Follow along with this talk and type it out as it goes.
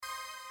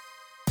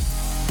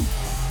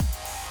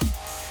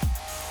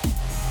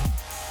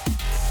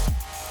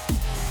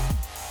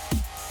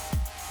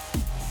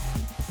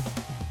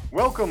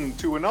Welcome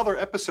to another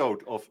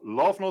episode of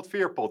Love Not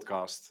Fear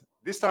podcast.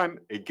 This time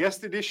a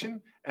guest edition,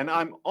 and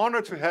I'm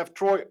honored to have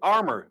Troy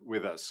Armour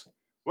with us.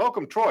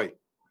 Welcome, Troy.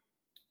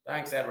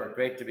 Thanks, Edward.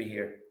 Great to be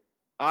here.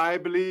 I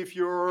believe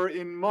you're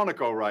in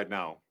Monaco right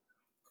now.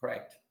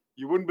 Correct.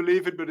 You wouldn't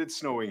believe it, but it's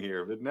snowing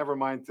here. But never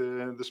mind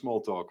the small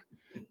talk.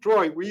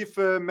 Troy, we've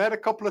met a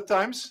couple of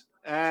times,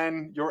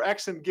 and your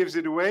accent gives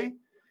it away.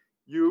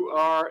 You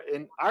are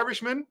an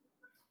Irishman?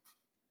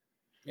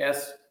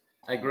 Yes,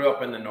 I grew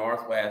up in the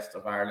northwest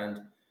of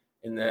Ireland,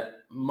 in the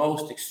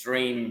most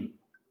extreme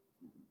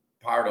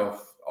part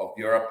of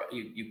Europe.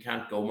 You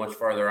can't go much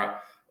further.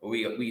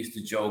 We used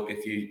to joke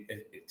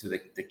to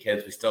the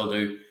kids, we still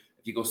do.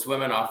 If you go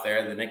swimming off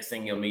there, the next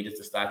thing you'll meet is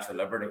the Statue of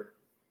Liberty.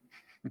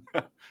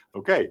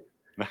 Okay,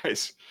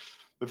 nice.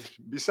 But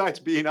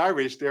besides being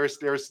Irish, there's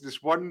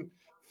this one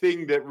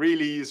thing that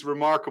really is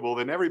remarkable,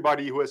 and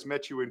everybody who has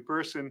met you in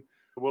person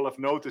will have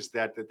noticed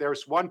that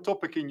there's one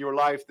topic in your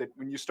life that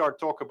when you start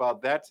talk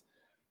about that,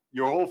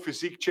 your whole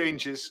physique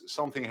changes,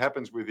 something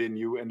happens within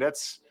you, and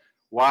that's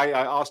why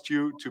I asked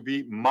you to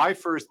be my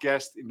first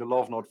guest in the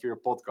Love Not Fear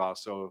podcast.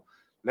 So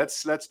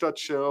let's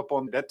touch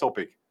upon that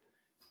topic.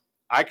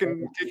 I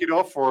can kick it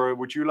off, or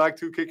would you like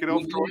to kick it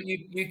off, Troy?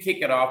 You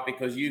kick it off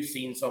because you've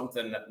seen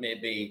something that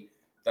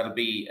that'll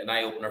be an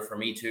eye-opener for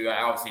me too.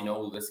 I obviously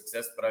know this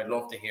exists, but I'd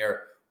love to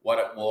hear what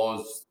it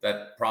was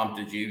that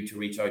prompted you to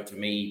reach out to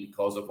me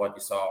because of what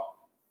you saw.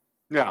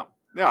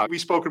 Yeah,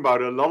 we've spoken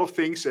about a lot of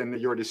things, and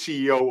you're the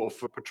CEO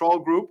of a Patrol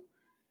Group.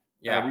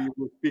 Yeah, we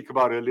will speak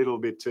about it a little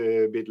bit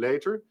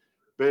later.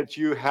 But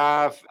you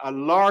have a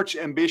large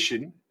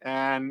ambition,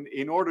 and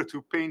in order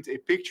to paint a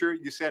picture,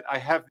 you said, I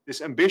have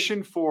this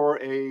ambition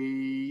for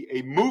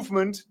a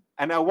movement,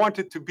 and I want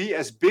it to be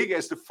as big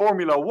as the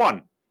Formula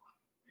One.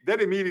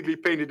 That immediately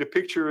painted a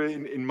picture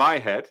in my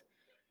head.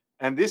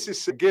 And this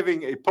is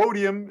giving a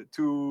podium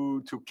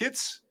to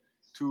kids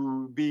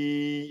to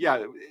be,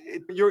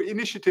 your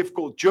initiative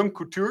called Junk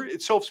Kouture,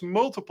 it solves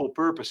multiple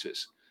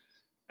purposes.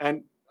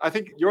 And I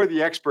think you're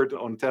the expert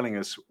on telling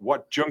us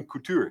what Junk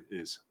Kouture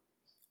is.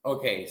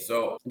 Okay,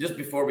 so just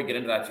before we get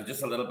into that,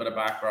 just a little bit of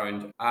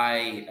background.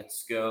 At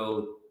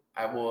school,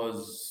 I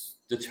was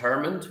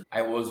determined.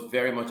 I was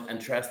very much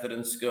interested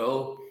in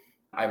school.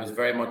 I was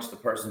very much the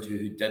person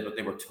who did what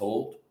they were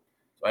told.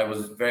 So I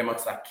was very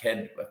much that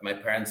kid. If my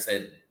parents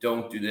said,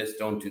 don't do this,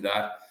 don't do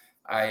that,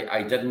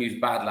 I didn't use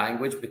bad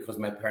language because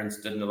my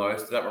parents didn't allow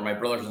us to that, or my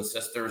brothers and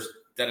sisters,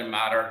 didn't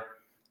matter.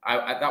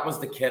 That was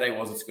the kid I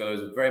was at school. I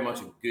was very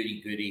much a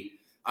goody.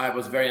 I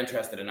was very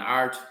interested in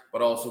art,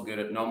 but also good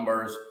at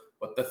numbers.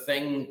 But the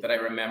thing that I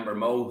remember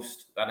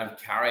most that I've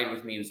carried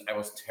with me is I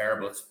was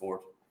terrible at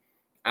sport.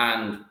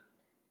 And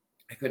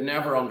I could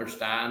never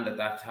understand at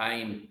that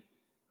time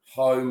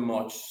how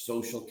much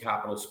social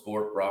capital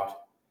sport brought.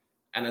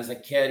 And as a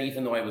kid,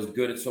 even though I was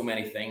good at so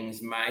many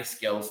things, my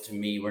skills to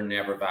me were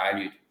never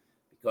valued,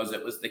 because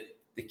it was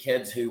the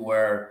kids who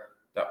were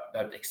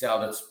that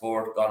excelled at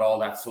sport, got all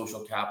that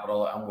social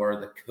capital, and were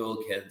the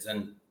cool kids.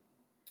 And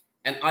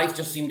life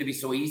just seemed to be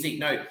so easy.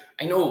 Now,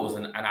 I know it was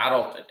an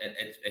adult,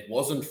 it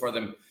wasn't for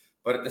them,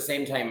 but at the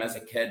same time, as a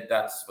kid,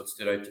 that's what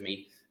stood out to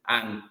me.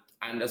 And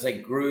as I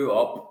grew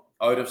up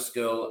out of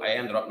school, I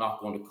ended up not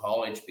going to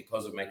college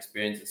because of my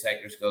experience in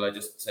secondary school. I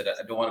just said,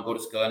 I don't want to go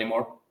to school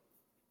anymore.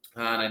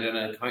 And I did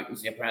an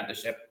accountancy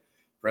apprenticeship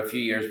for a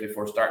few years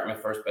before starting my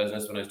first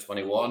business when I was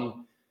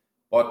 21.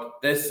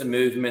 But this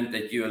movement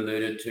that you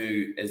alluded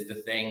to is the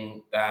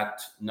thing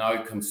that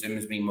now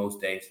consumes me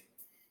most days.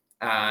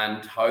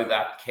 And how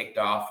that kicked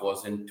off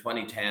was in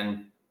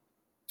 2010.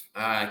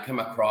 I came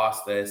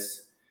across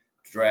this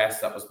dress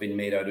that was being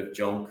made out of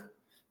junk,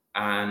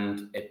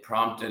 and it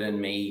prompted in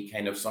me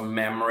kind of some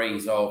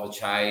memories of a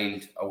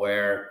child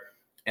where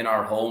in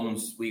our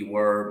homes we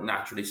were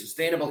naturally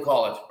sustainable,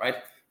 call it, right?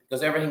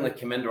 Because everything that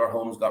came into our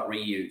homes got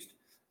reused.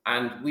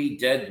 And we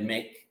did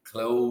make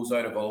clothes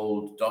out of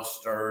old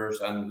dusters,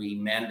 and we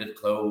mended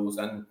clothes,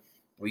 and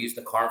we used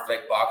the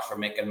cornflake box for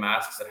making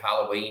masks at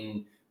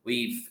Halloween.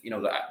 The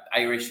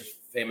Irish is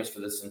famous for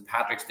the St.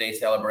 Patrick's Day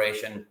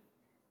celebration.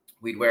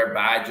 We'd wear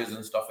badges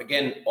and stuff.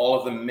 Again, all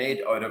of them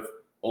made out of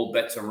old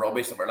bits of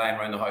rubbish that were lying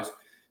around the house.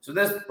 So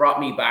this brought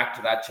me back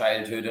to that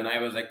childhood, and I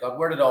was like, God,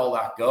 where did all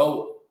that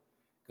go?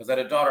 Because I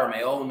had a daughter of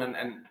my own,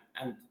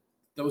 and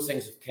those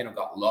things kind of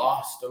got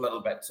lost a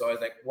little bit. So I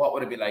was like, what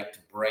would it be like to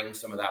bring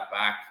some of that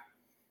back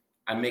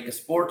and make a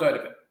sport out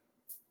of it?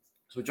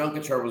 So Junk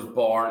Kouture was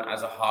born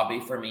as a hobby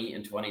for me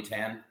in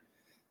 2010.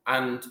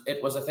 And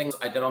it was a thing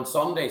I did on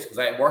Sundays because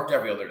I worked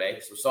every other day.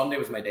 So Sunday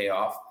was my day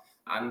off.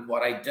 And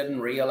what I didn't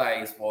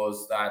realize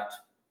was that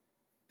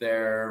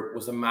there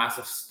was a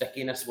massive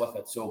stickiness with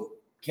it. So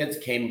kids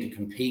came to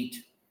compete.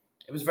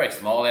 It was very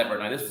small, Edward.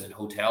 Now, this was in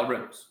hotel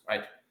rooms,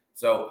 right?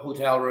 So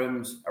hotel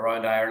rooms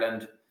around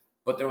Ireland.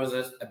 But there was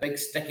a big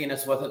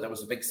stickiness with it. There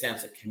was a big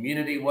sense of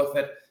community with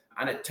it.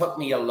 And it took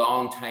me a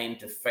long time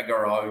to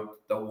figure out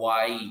the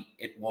why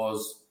it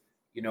was,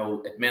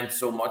 it meant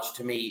so much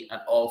to me, and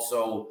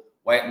also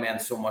why it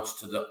meant so much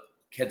to the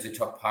kids who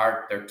took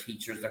part, their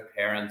teachers, their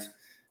parents.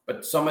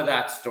 But some of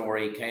that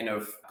story kind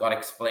of got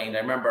explained.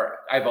 I remember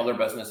I have other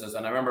businesses,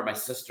 and I remember my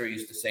sister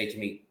used to say to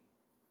me,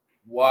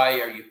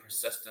 why are you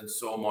persistent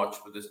so much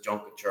with this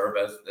junk couture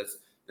business,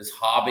 this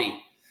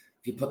hobby?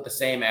 If you put the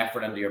same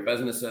effort into your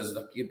businesses,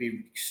 look, you'd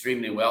be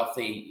extremely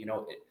wealthy,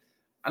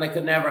 And I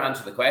could never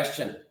answer the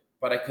question,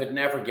 but I could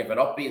never give it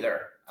up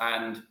either.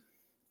 And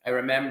I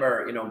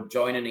remember,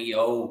 joining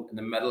EO in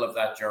the middle of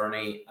that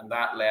journey, and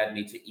that led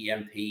me to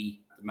EMP,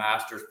 the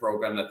master's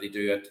program that they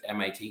do at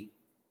MIT.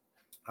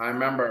 I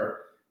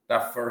remember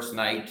that first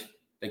night,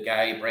 the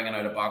guy bringing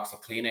out a box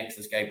of Kleenex,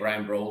 this guy,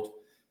 Brian Brold,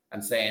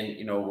 and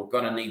saying, we're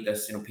going to need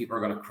this, people are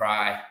going to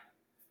cry.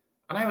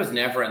 And I was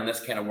never in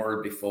this kind of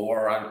world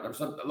before. And there was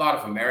a lot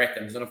of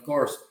Americans. And of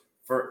course,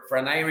 for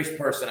an Irish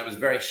person, I was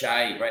very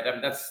shy, right? I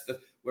mean,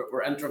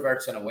 we're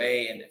introverts in a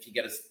way. And if you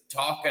get us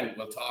talking,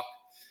 we'll talk.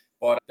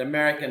 But the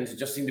Americans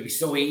just seem to be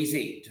so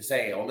easy to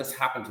say, oh, this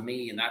happened to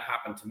me and that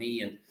happened to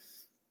me. And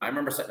I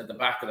remember sitting at the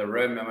back of the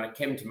room, and when it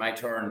came to my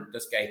turn,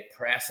 this guy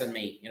pressing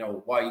me,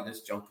 why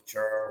this junk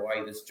couture?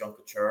 Why this junk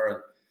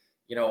couture?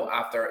 And,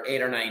 after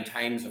 8 or 9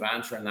 times of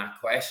answering that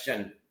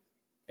question,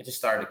 I just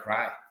started to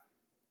cry.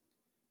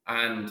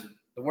 And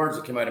the words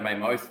that came out of my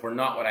mouth were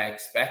not what I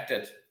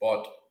expected,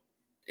 but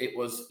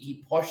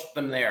he pushed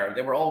them there.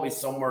 They were always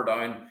somewhere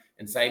down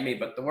inside me,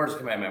 but the words that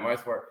came out of my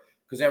mouth were,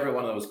 because every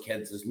one of those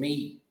kids is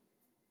me.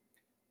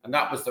 And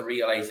that was the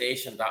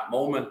realization, that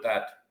moment,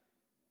 that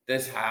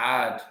this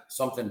had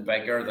something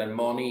bigger than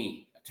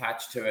money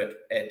attached to it.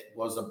 It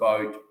was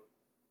about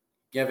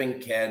giving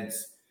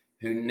kids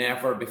who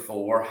never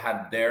before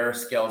had their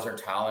skills or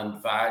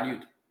talent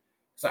valued.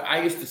 So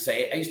I used to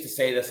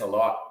say this a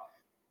lot.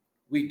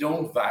 We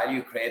don't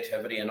value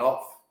creativity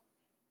enough,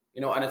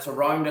 and it's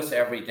around us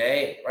every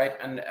day, right?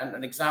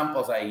 And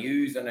examples I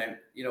use, and I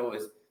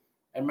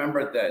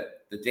remember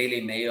the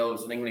Daily Mail,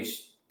 was an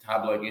English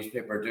tabloid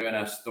newspaper, doing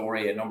a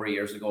story a number of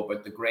years ago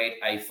about the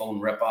great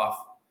iPhone ripoff,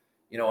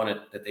 and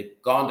that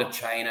they'd gone to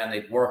China and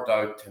they'd worked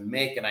out to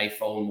make an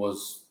iPhone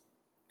was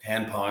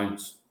 £10.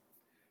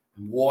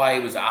 And why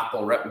was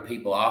Apple ripping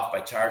people off by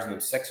charging them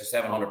 £600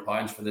 or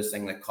 £700 for this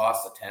thing that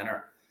costs a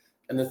tenner?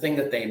 And the thing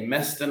that they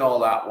missed in all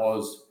that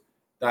was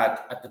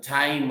that at the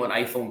time when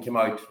iPhone came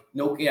out,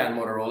 Nokia and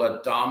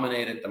Motorola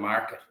dominated the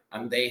market,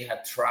 and they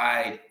had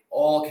tried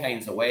all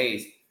kinds of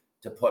ways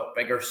to put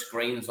bigger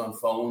screens on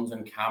phones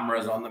and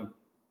cameras on them.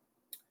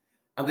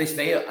 And they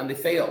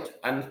failed.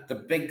 And the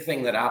big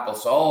thing that Apple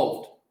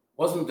solved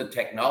wasn't the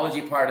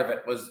technology part of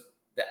it, was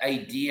the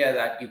idea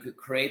that you could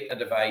create a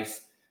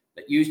device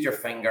that used your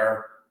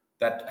finger,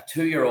 that a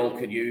 2-year-old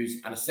could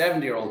use and a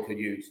 70-year-old could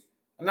use.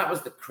 And that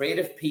was the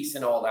creative piece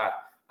in all that.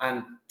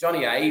 And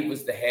Johnny Ive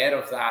was the head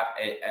of that,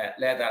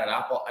 led that at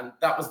Apple. And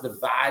that was the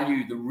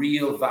value, the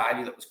real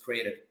value that was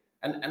created.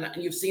 And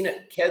you've seen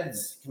it,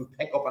 kids can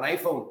pick up an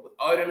iPhone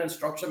without an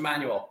instruction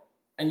manual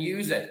and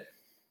use it.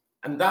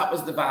 And that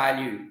was the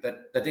value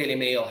that the Daily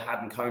Mail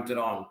hadn't counted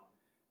on.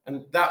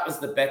 And that was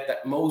the bit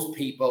that most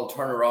people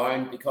turn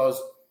around, because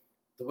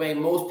the way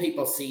most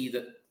people see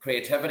that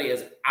creativity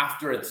is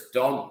after it's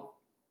done.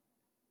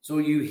 So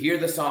you hear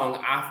the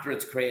song after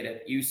it's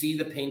created. You see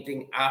the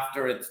painting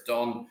after it's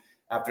done,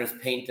 after it's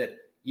painted.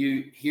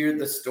 You hear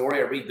the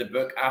story or read the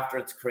book after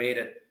it's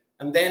created.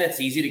 And then it's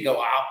easy to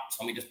go,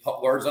 somebody just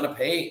put words on a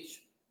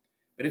page.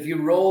 But if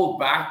you roll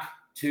back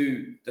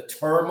to the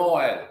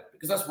turmoil,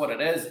 because that's what it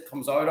is, it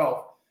comes out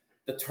of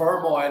the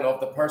turmoil of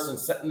the person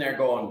sitting there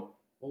going,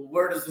 well,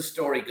 where does the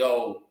story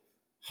go?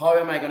 How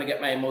am I going to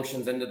get my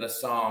emotions into the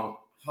song?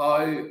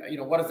 How,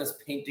 what is this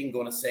painting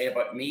going to say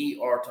about me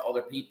or to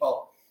other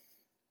people?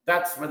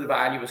 That's where the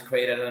value was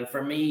created. And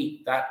for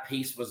me, that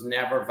piece was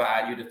never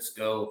valued at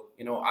school.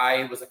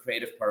 I was a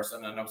creative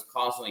person, and I was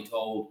constantly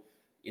told,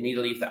 you need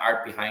to leave the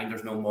art behind.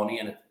 There's no money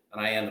in it.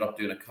 And I ended up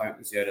doing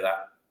accountancy out of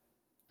that.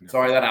 No.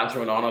 Sorry, that answer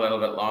went on a little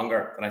bit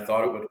longer than I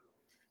thought it would. It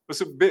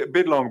was a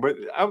bit long, but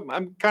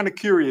I'm kind of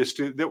curious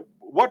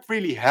what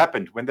really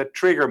happened when that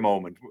trigger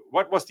moment.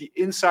 What was the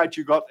insight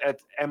you got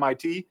at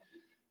MIT?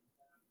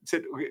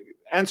 Said,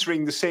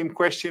 answering the same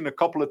question a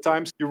couple of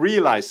times, you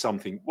realized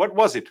something. What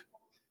was it?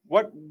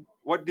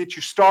 What did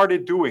you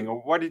started doing, or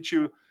what did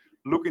you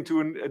look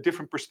into a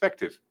different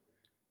perspective?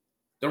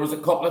 There was a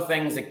couple of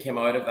things that came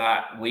out of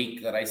that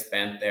week that I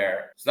spent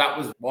there. So that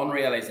was one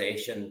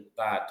realization,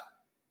 that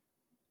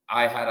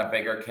I had a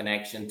bigger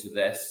connection to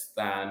this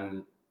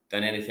than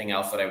anything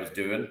else that I was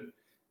doing.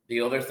 The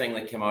other thing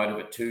that came out of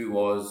it too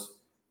was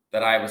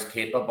that I was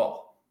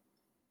capable.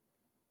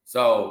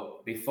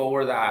 So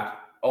before that,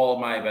 all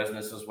my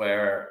businesses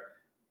were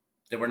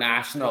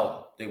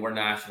national.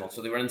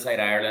 So they were inside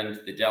Ireland.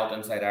 They dealt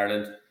inside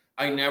Ireland.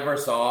 I never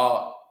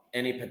saw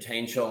any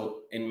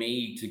potential in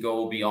me to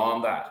go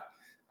beyond that.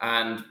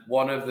 And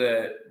one of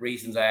the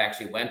reasons I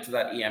actually went to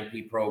that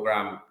EMP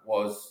program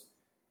was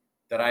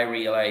that I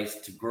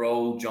realized to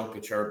grow Junk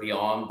Kouture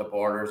beyond the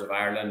borders of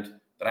Ireland,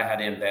 that I had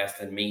to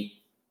invest in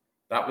me.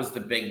 That was the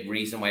big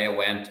reason why I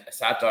went. I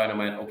sat down and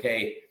went,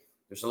 okay,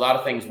 there's a lot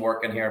of things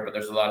working here, but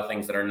there's a lot of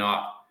things that are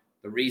not.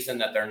 The reason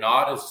that they're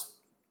not is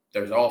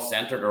they're all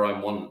centered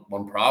around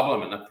one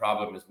problem, and that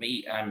problem is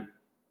me.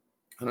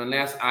 And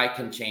unless I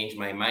can change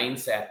my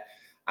mindset,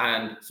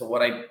 and so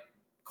what I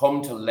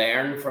come to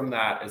learn from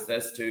that is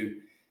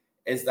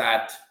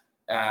that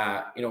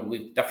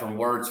with different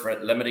words for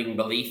it. Limiting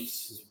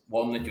beliefs is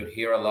one that you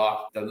hear a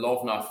lot. The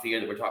love, not fear,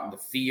 that we're talking, the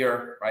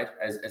fear, right,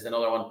 is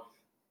another one.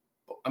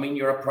 I mean,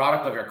 you're a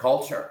product of your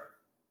culture.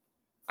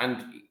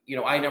 And,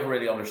 I never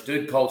really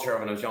understood culture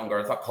when I was younger.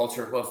 I thought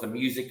culture was the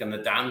music and the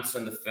dance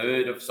and the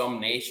food of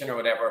some nation or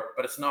whatever,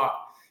 but it's not.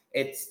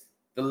 It's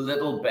the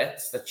little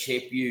bits that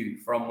shape you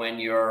from when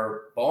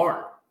you're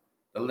born.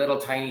 The little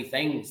tiny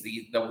things,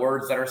 the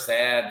words that are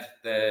said,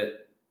 the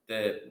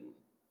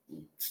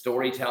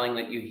storytelling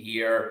that you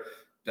hear,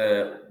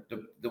 the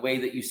way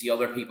that you see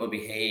other people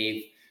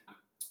behave.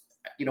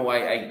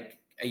 I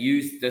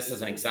used this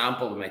as an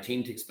example with my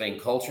team to explain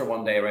culture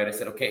one day, right? I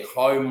said, okay,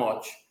 how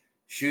much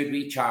should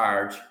we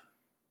charge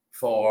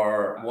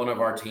for one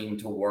of our team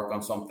to work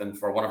on something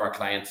for one of our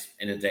clients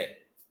in a day?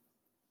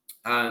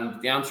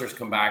 And the answers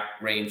come back,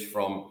 range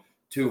from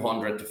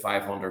 200 to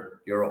 500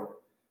 euro.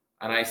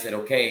 And I said,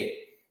 okay,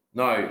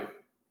 now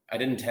I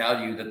didn't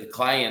tell you that the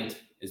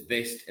client is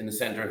based in the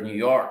center of New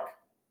York.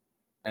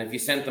 And if you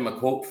sent them a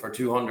quote for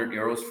 200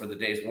 euros for the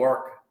day's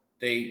work,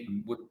 they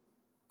would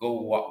go,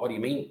 what do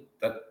you mean?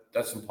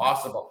 That's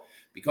impossible,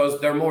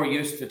 because they're more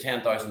used to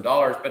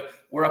 $10,000. But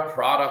we're a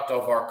product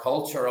of our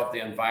culture, of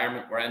the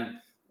environment we're in.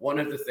 One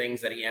of the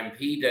things that EMP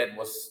did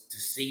was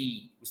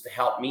to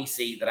help me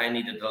see that I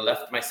needed to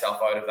lift myself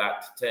out of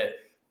that, to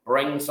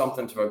bring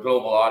something to a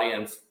global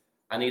audience.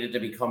 I needed to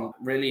become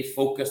really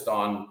focused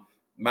on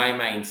my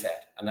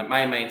mindset, and that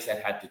my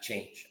mindset had to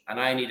change. And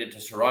I needed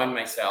to surround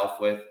myself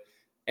with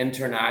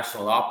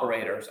international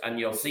operators. And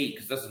you'll see,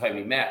 because this is how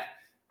we met,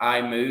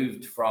 I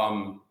moved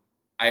from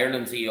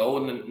Ireland's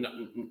EO, and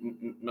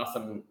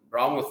nothing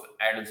wrong with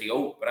Ireland's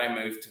EO, but I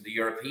moved to the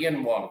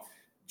European one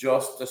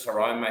just to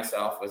surround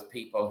myself with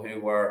people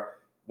who were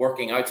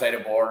working outside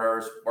of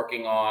borders,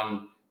 working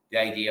on the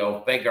idea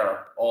of bigger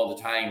all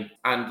the time.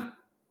 And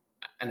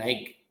I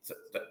think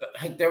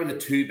they were the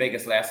two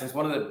biggest lessons.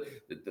 One of the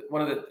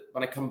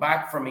when I come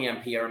back from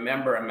EMP, I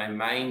remember in my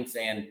mind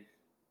saying,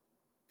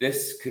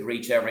 this could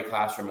reach every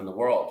classroom in the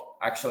world.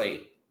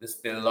 Actually, this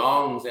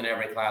belongs in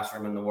every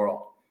classroom in the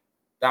world.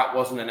 That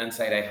wasn't an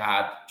insight I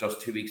had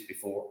just 2 weeks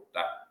before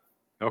that.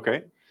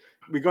 Okay.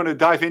 We're going to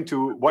dive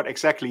into what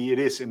exactly it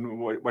is and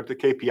what the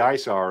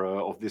KPIs are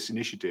of this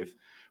initiative.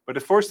 But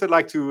at first, I'd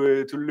like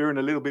to learn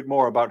a little bit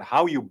more about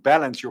how you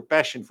balance your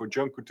passion for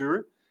Junk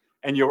Kouture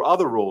and your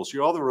other roles,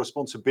 your other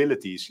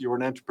responsibilities. You're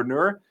an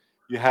entrepreneur.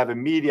 You have a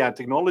media and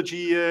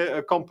technology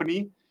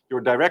company.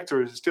 You're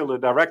still the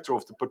director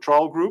of the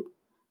Patrol Group.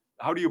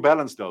 How do you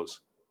balance those?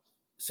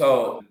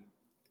 So,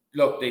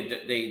 look,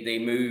 they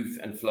move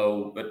and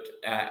flow, but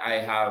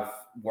I have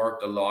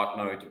worked a lot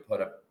now to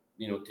put up,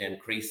 to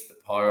increase the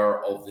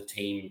power of the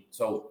team.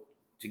 So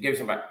to give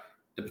some back,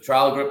 the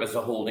Patrol Group is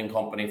a holding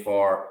company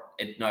for,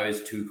 it now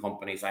is 2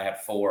 companies. I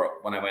had 4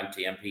 when I went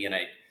to MP, and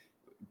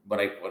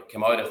what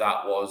came out of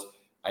that was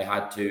I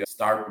had to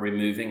start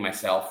removing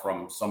myself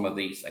from some of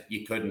these. Like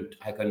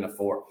I couldn't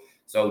afford.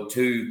 So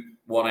 2,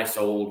 one I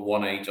sold,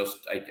 one I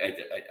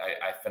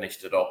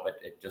finished it up.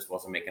 It just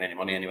wasn't making any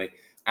money anyway.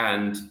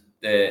 And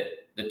the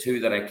 2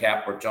 that I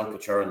kept were Junk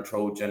Kouture and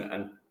Trojan.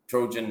 And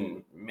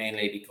Trojan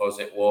mainly because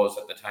it was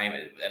at the time,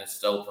 and it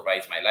still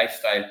provides my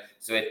lifestyle.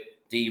 So it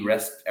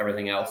de-risked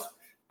everything else.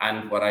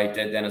 And what I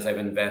did then is I've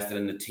invested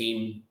in the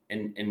team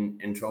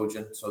in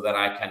Trojan so that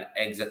I can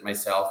exit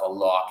myself a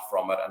lot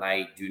from it. And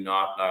I do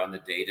not now in the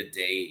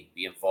day-to-day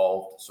be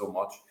involved so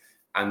much.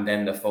 And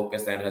then the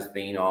focus then has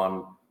been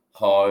on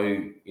how,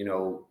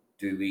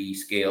 do we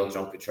scale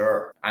Junk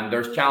Kouture? And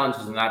there's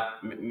challenges in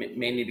that,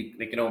 mainly,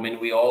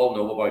 we all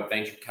know about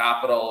venture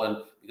capital. And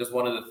because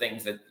one of the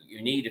things that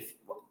you need, if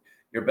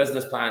your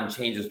business plan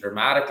changes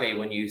dramatically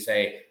when you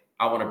say,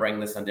 I want to bring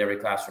this into every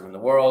classroom in the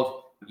world,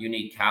 you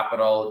need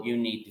capital, you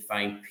need to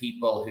find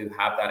people who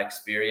have that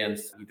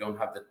experience. You don't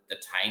have the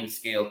time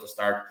scale to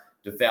start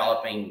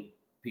developing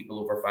people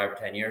over 5 or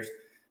 10 years.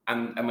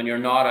 And when you're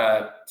not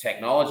a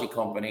technology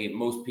company,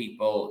 most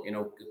people,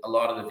 a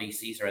lot of the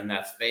VCs are in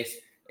that space.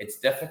 It's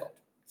difficult.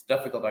 It's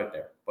difficult out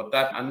there.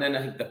 And then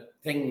I think the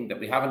thing that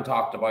we haven't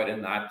talked about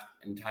in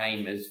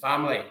time is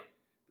family,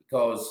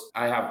 because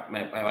I have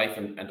my wife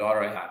and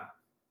daughter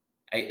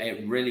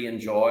I really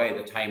enjoy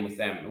the time with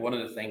them. One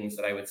of the things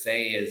that I would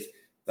say is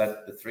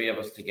that the 3 of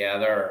us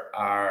together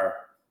are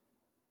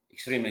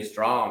extremely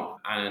strong.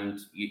 And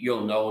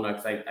you'll know now,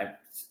 because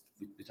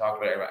we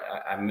talked about it,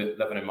 I'm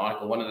living in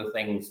Monaco. One of the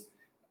things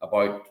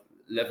about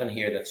living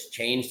here that's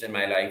changed in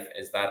my life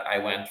is that I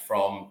went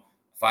from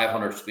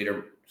 500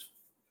 square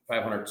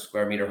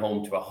meter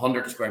home to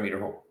 100 square meter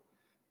home.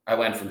 I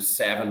went from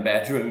 7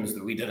 bedrooms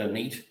that we didn't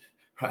need,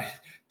 right,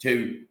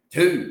 to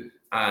 2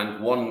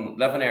 and 1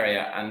 living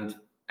area.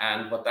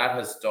 And what that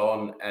has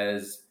done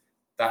is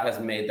that has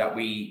made that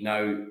we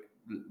now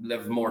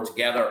live more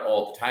together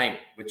all the time,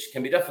 which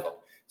can be difficult.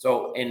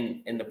 So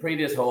in the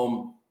previous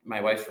home, my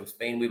wife's from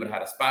Spain, we would have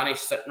had a Spanish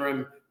sitting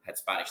room, had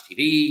Spanish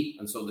TV.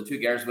 And so the 2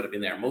 girls would have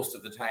been there most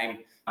of the time.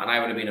 And I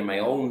would have been on my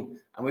own.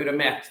 And we would have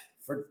met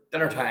for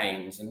dinner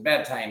times and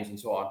bedtimes and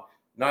so on.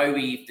 Now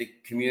we have to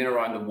commune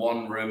around the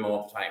one room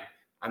all the time.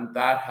 And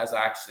that has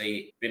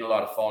actually been a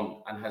lot of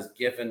fun and has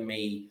given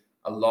me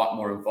a lot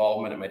more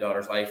involvement in my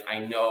daughter's life. I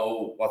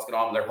know what's going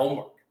on with their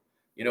homework.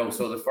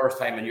 So the first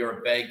time, and you're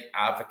a big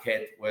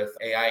advocate with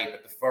AI,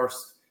 but the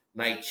first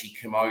night she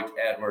came out,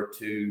 Edward,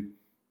 to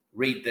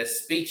read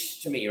this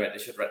speech to me, right,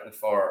 that she'd written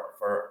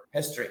for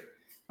history.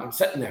 I'm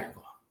sitting there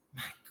going,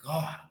 my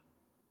God,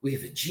 we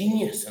have a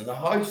genius in the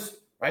house,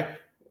 right?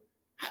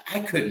 I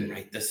couldn't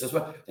write this as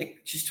well.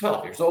 Like, she's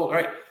 12 years old,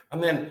 right?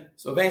 And then,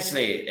 so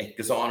eventually it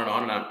goes on,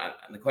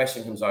 and the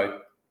question comes out,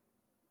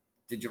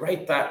 did you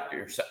write that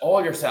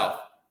all yourself?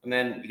 And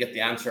then you get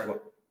the answer,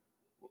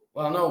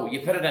 well, no,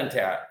 you put it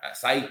into a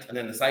site, and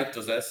then the site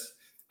does this.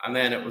 And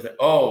then it was,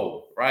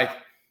 oh, right.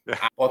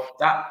 But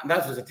that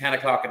was at 10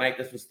 o'clock at night.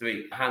 This was to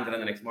be handed in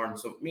the next morning.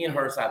 So me and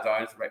her sat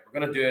down and said, right, we're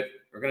going to do it.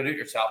 We're going to do it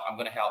yourself. I'm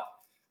going to help.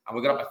 And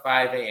we got up at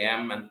 5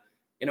 a.m. And,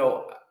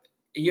 a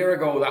year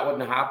ago, that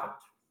wouldn't have happened.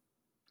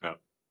 No.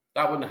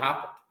 That wouldn't have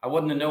happened. I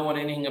wouldn't have known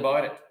anything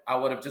about it. I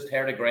would have just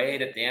heard a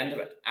grade at the end of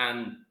it.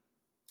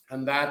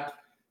 And that,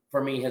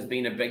 for me, has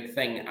been a big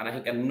thing. And I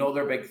think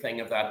another big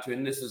thing of that, too,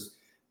 and this is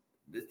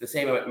the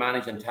same about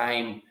managing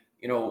time.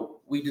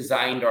 We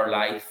designed our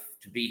life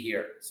to be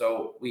here.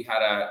 So we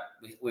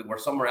were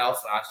somewhere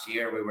else last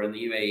year. We were in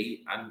the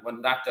UAE. And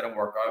when that didn't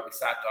work out, we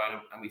sat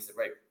down and we said,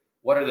 right,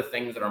 what are the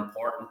things that are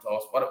important to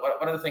us? What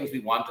are the things we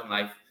want in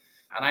life?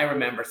 And I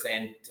remember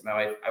saying to my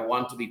wife, I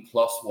want to be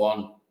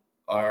 +1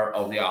 hour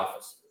of the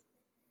office.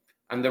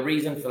 And the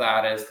reason for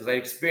that is because I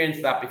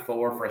experienced that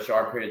before for a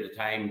short period of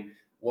time,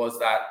 was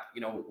that,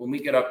 when we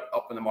get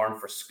up in the morning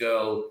for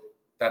school,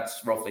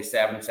 that's roughly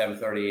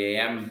 7:30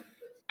 a.m.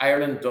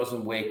 Ireland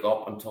doesn't wake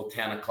up until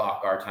 10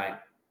 o'clock our time.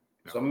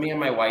 So me and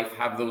my wife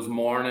have those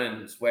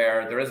mornings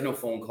where there is no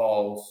phone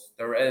calls.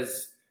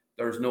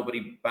 There's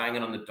nobody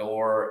banging on the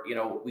door.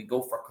 We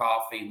go for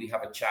coffee, we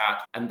have a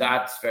chat, and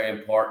that's very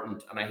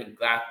important. And I think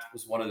that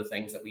was one of the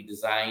things that we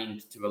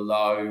designed to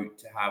allow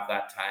to have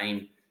that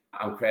time.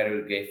 I'm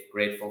incredibly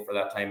grateful for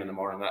that time in the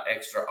morning. That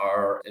extra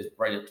hour is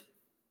brilliant.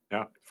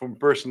 Yeah, from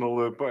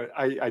personal,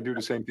 I do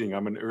the same thing.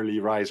 I'm an early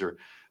riser,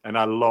 and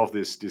I love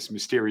this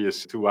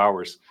mysterious 2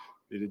 hours.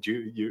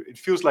 It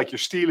feels like you're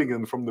stealing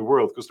them from the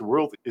world, because the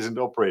world isn't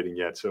operating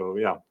yet. So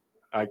yeah,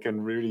 I can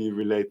really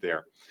relate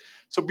there.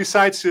 So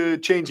besides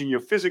changing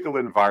your physical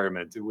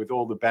environment with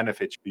all the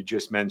benefits you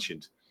just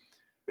mentioned,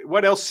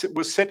 what else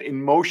was set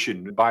in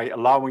motion by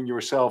allowing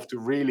yourself to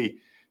really,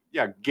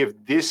 give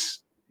this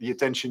the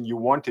attention you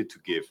wanted to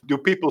give? Do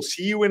people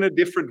see you in a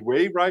different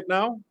way right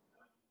now?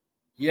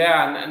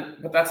 Yeah,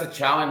 but that's a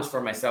challenge for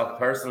myself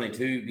personally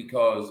too,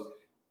 because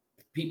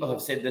people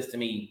have said this to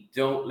me: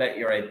 don't let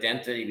your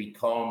identity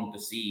become the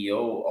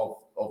CEO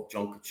of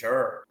Junk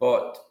Kouture.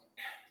 But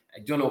I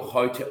don't know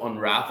how to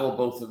unravel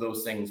both of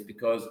those things,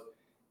 because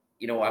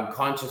I'm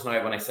conscious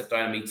now when I sit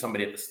down and meet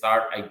somebody at the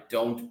start, I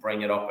don't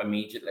bring it up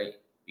immediately,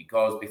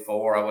 because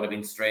before I would have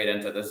been straight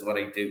into, this is what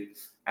I do.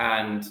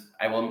 And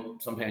I will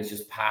sometimes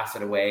just pass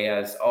it away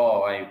as,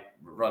 oh, I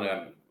run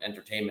an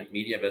entertainment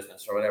media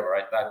business or whatever,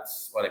 right?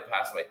 That's what I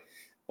pass away.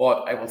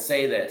 But I will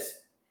say this: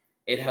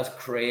 it has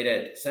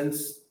created,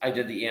 since I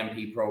did the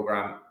EMP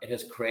program, it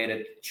has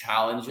created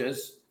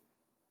challenges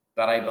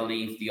that I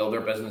believe the other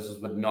businesses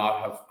would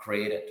not have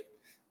created.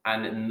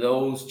 And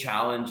those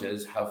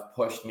challenges have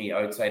pushed me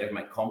outside of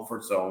my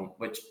comfort zone,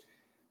 which,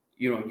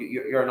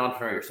 you're an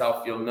entrepreneur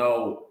yourself. You'll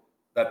know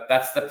that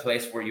that's the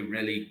place where you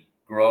really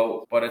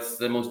grow, but it's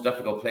the most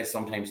difficult place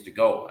sometimes to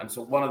go. And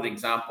so one of the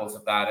examples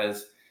of that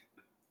is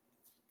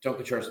Junk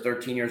Kouture is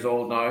 13 years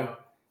old now.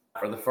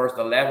 For the first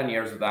 11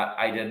 years of that,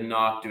 I did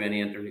not do any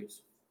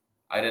interviews.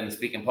 I didn't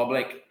speak in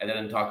public. I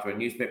didn't talk to a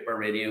newspaper,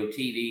 radio,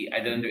 TV. I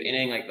didn't do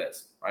anything like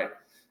this, right?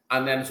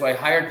 And then so I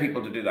hired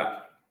people to do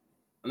that.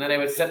 And then I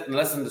would sit and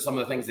listen to some of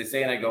the things they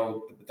say, and I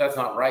go, but that's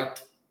not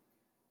right.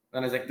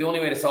 And I was like, the only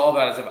way to solve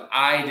that is if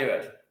I do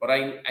it. But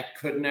I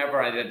could never.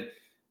 I did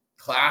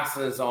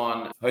classes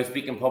on how to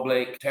speak in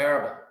public.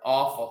 Terrible,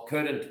 awful,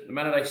 couldn't. The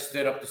minute I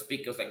stood up to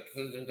speak, I was like,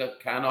 I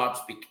cannot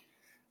speak.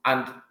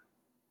 And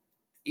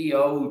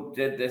EO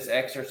did this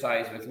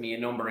exercise with me a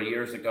number of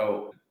years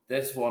ago.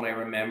 This one I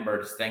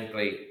remember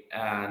distinctly,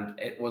 and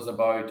it was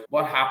about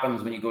what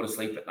happens when you go to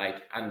sleep at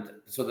night. And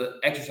so the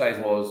exercise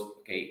was,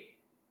 okay,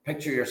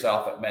 picture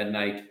yourself at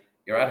midnight.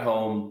 You're at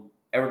home,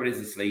 everybody's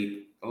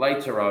asleep, the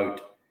lights are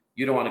out,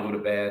 you don't want to go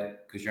to bed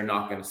because you're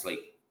not going to sleep.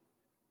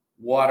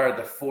 What are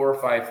the 4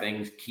 or 5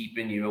 things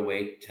keeping you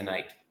awake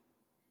tonight?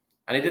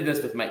 And I did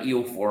this with my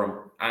EO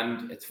forum,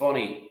 and it's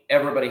funny,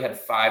 everybody had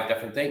 5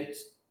 different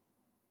things,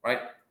 right?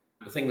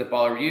 The thing that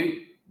bothers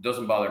you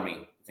doesn't bother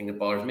me. The thing that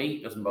bothers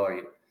me doesn't bother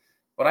you.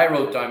 But I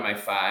wrote down my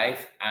 5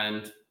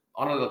 and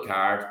on a little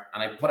card,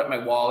 and I put it in my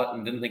wallet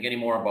and didn't think any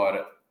more about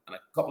it. And a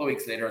couple of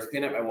weeks later, I was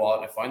cleaning out my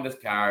wallet and I found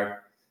this card,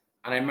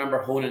 and I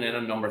remember honing in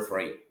on number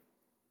 3,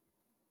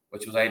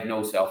 which was I had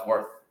no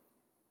self-worth.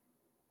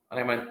 And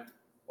I went,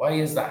 why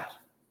is that?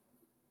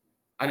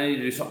 I need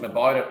to do something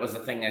about it, was the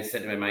thing I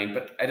said in my mind,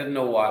 but I didn't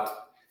know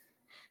what.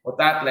 But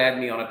that led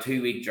me on a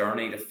 2-week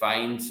journey to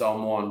find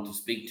someone to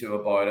speak to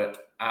about it.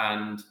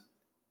 And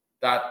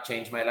that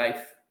changed my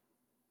life,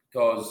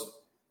 because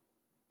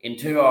in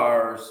 2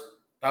 hours,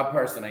 that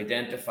person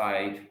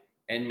identified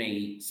in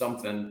me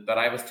something that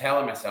I was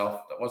telling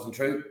myself that wasn't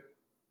true.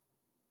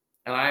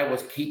 And I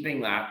was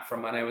keeping that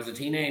from when I was a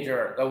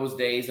teenager, those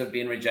days of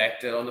being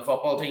rejected on the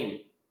football team.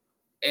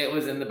 It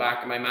was in the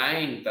back of my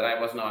mind that I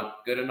was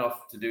not good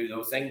enough to do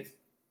those things.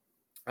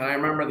 And I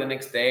remember the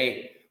next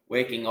day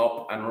waking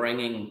up and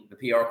ringing the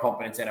PR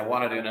company and saying, I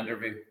want to do an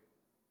interview.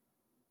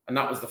 And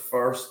that was the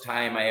first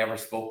time I ever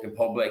spoke in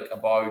public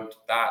about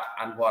that.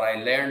 And what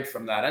I learned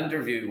from that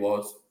interview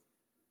was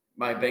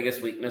my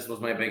biggest weakness was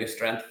my biggest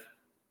strength.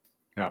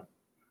 Yeah.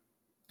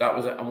 That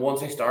was it. And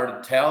once I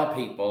started to tell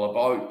people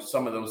about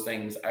some of those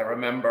things, I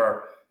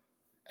remember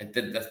I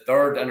did the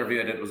third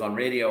interview I did was on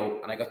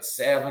radio, and I got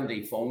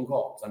 70 phone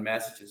calls and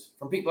messages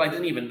from people I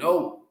didn't even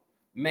know,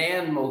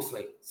 men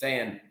mostly,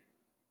 saying,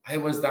 I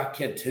was that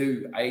kid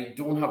too. I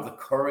don't have the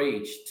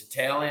courage to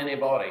tell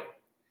anybody.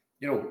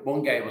 You know,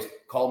 one guy was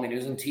calling me and he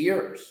was in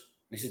tears.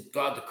 He said,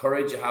 God, the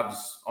courage you have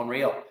is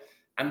unreal.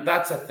 And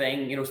that's a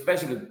thing, you know,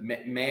 especially with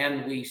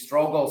men, we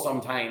struggle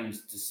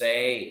sometimes to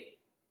say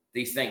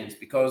these things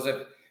because if,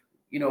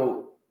 you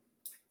know,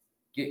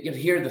 you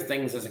hear the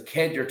things as a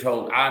kid, you're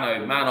told,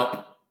 no, man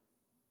up.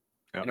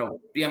 Yep. You know,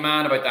 be a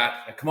man about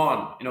that. Like, come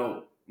on, you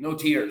know, no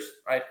tears,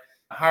 right?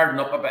 Harden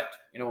up a bit.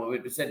 You know,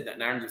 we said that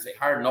in Ireland, we say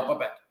harden up a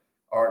bit.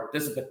 Or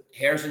this is the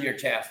hairs in your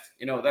chest.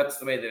 You know, that's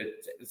the way that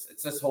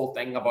it's this whole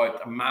thing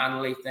about a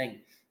manly thing.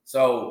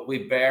 So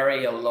we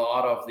bury a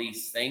lot of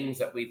these things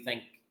that we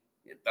think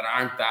that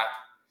aren't that.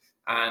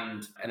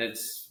 And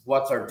it's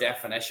what's our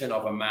definition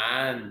of a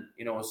man,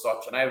 you know, as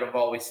such. And I would have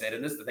always said,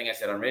 and this is the thing I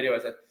said on radio, I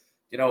said,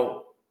 you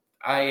know,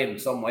 I in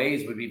some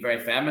ways would be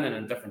very feminine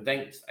in different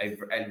things. I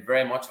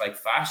very much like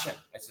fashion.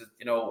 I said,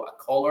 you know,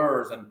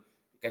 colors, and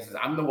because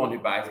I'm the one who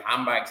buys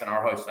handbags in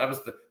our house. That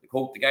was the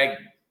quote, the guy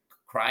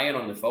crying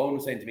on the phone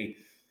saying to me,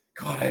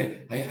 God,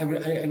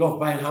 I love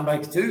buying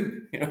handbags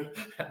too, you know.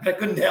 I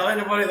couldn't tell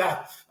anybody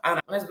that. And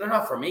I said, they're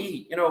not for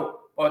me, you know,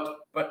 but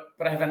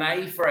I have an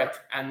eye for it.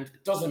 And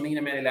it doesn't mean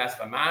I'm any less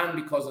of a man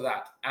because of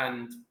that.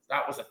 And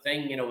that was a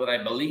thing, you know, that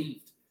I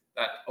believed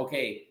that,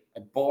 okay,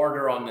 I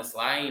border on this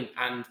line.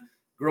 And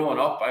growing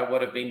up, I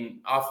would have been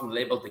often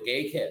labeled the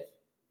gay kid,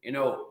 you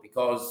know,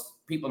 because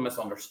people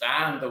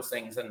misunderstand those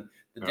things. And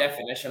the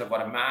definition of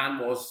what a man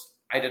was,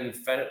 I didn't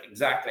fit it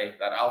exactly,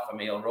 that alpha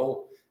male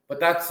role. But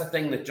that's the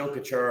thing that Junk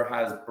Kouture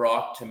has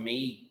brought to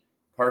me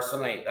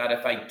personally, that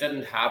if I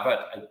didn't have it,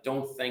 I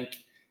don't think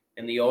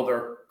in the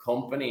other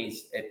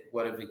companies it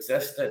would have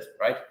existed,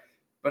 right?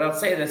 But I'll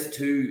say this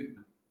too.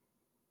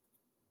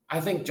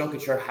 I think Junk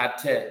Kouture had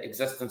to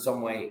exist in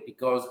some way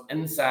because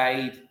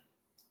inside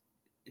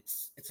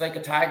it's like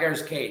a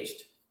tiger's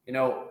caged, you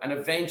know, and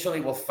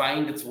eventually will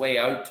find its way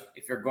out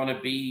if you're going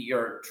to be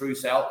your true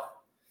self.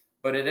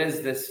 But it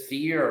is this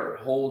fear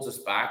holds us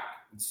back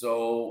in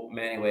so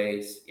many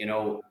ways, you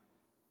know,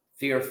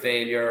 fear of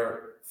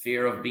failure,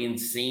 fear of being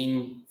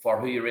seen for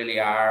who you really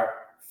are,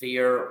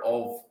 fear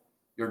of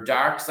your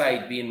dark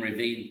side being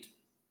revealed,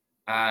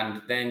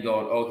 and then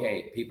going,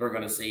 okay, people are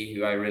going to see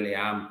who I really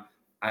am.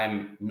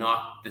 I'm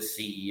not the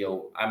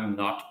CEO. I'm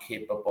not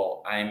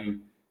capable.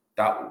 I'm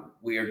that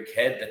weird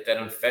kid that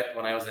didn't fit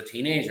when I was a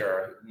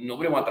teenager.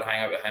 Nobody wanted to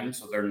hang out with him,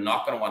 so they're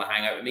not going to want to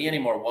hang out with me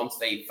anymore once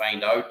they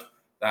find out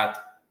that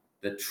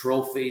the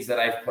trophies that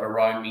I've put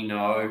around me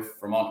now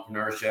from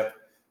entrepreneurship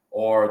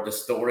or the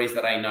stories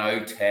that I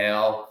now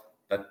tell,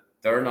 that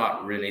they're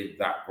not really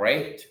that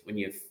great when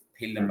you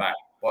peel them back.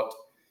 But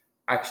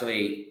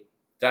actually,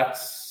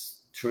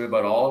 that's true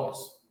about all of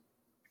us.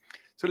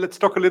 So let's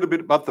talk a little bit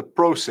about the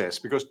process,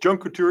 because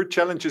Junk Kouture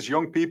challenges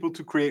young people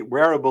to create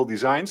wearable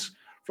designs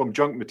from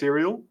junk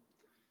material.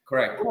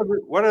 Correct.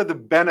 What are the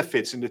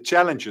benefits and the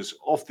challenges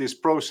of this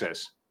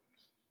process?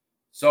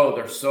 So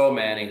there's so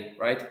many,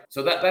 right?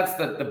 So that's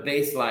the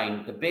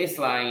baseline. The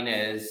baseline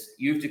is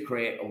you have to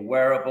create a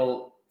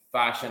wearable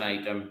fashion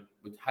item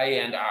with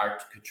high-end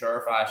art,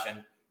 couture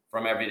fashion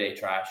from everyday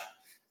trash.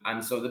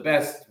 And so the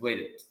best way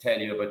to tell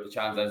you about the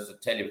challenge is to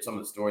tell you about some of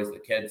the stories of the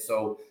kids.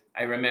 So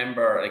I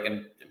remember, like,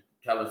 and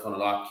tell this one a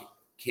lot,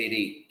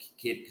 Katie,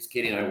 because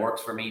Katie now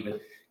works for me, but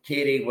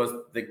Katie was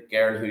the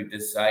girl who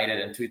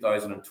decided in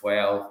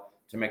 2012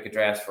 to make a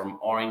dress from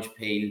orange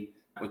peel,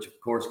 which of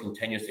course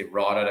continuously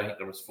rotted. I think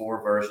there was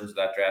 4 versions of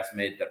that dress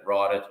made that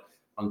rotted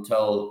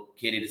until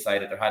Katie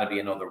decided there had to be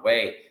another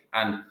way.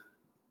 And,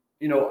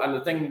 you know, and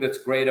the thing that's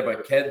great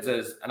about kids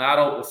is an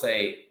adult will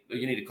say,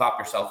 you need to clap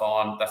yourself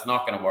on. That's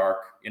not going to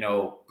work. You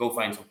know, go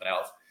find something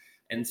else.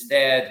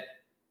 Instead,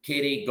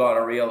 Katie got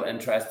a real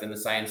interest in the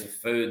science of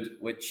food,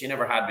 which she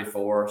never had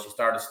before. She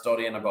started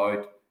studying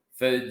about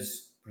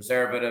foods,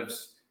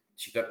 preservatives.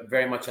 She got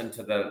very much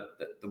into the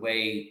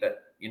way that,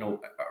 you know,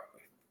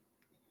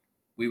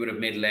 we would have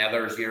made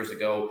leathers years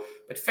ago,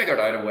 but figured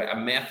out a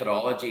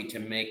methodology to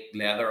make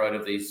leather out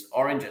of these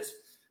oranges.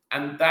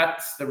 And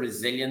that's the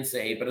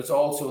resiliency, but it's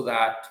also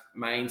that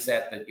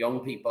mindset that young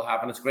people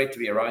have. And it's great to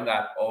be around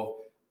that of,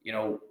 you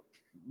know,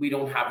 we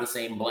don't have the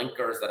same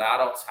blinkers that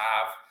adults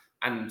have.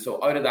 And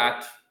so out of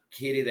that,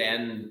 Katie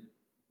then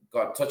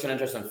got such an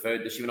interest in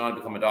food that she went on to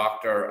become a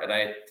doctor,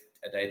 a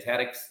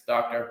dietetics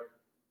doctor.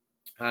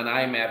 And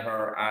I met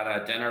her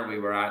at a dinner we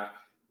were at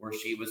where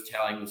she was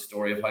telling the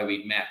story of how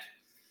we'd met.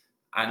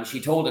 And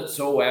she told it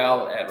so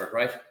well, Edward,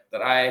 right,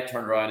 that I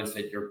turned around and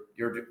said,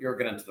 you're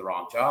getting into the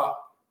wrong job.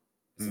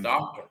 It's a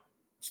doctor.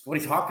 So what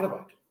are you talking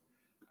about?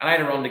 And I had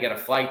to run to get a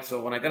flight.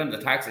 So when I got into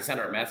the taxi, I sent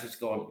her a message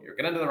going, you're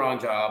getting into the wrong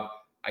job.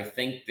 I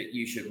think that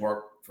you should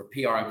work for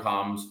PR and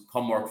comms.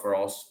 Come work for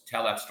us.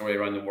 Tell that story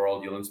around the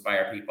world. You'll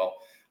inspire people.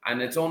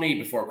 And it's only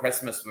before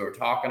Christmas we were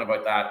talking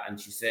about that. And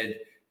she said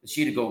that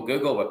she had to go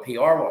Google what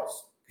PR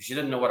was because she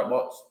didn't know what it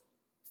was,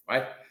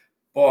 right?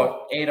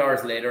 But 8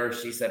 hours later,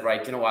 she said,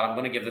 right, you know what? I'm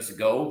going to give this a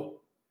go.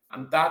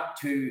 And that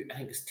too, I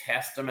think, is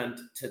testament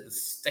to the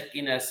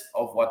stickiness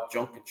of what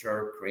Junk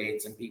Kouture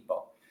creates in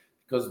people,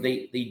 because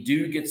they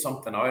do get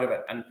something out of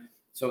it. And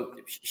so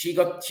she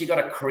got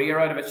a career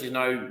out of it. She's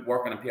now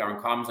working in PR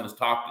and comms and has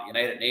talked at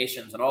United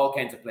Nations and all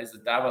kinds of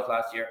places. Davos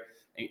last year,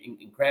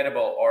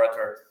 incredible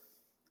orator.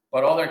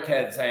 But other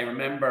kids, I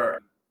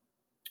remember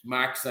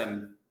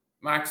Maxim.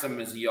 Maxim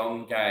is a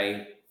young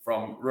guy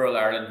from rural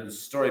Ireland whose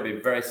story would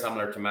be very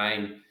similar to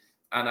mine.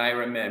 And I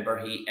remember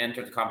he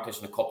entered the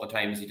competition a couple of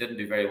times. He didn't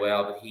do very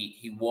well, but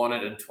he won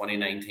it in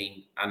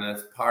 2019. And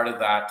as part of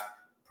that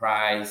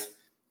prize,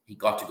 he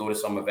got to go to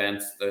some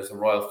events. There's a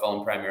Royal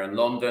Film Premiere in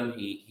London.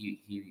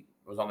 He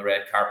was on the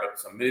red carpet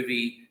with some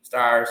movie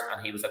stars,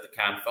 and he was at the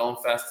Cannes Film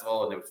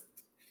Festival, and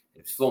he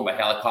was flown by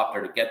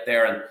helicopter to get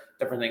there and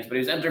different things. But he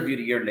was interviewed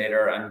a year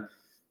later, and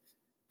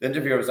the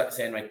interviewer was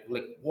saying, like,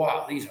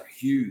 wow, these are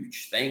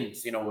huge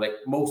things. You know, like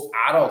most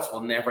adults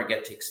will never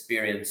get to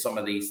experience some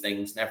of these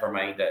things, never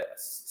mind a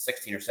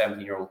 16 or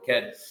 17-year-old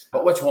kid.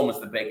 But which one was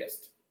the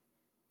biggest?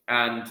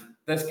 And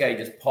this guy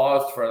just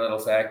paused for a little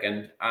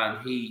second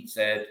and he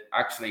said,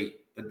 actually,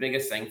 the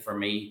biggest thing for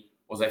me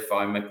was I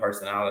found my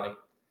personality.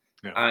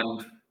 Yeah.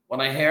 And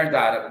when I heard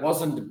that, it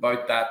wasn't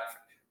about that.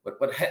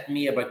 But what hit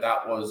me about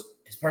that was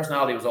his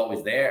personality was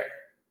always there.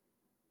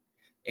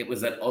 It was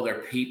that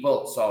other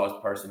people saw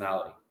his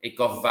personality. It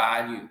got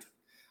valued.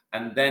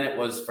 And then it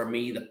was, for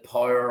me, the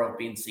power of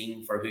being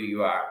seen for who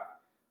you are.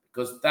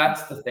 Because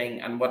that's the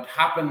thing. And what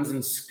happens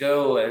in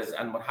school is,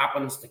 and what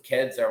happens to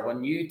kids are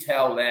when you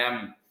tell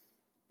them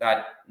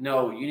that,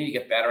 no, you need to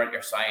get better at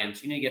your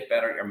science, you need to get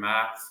better at your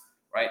maths,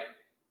 right?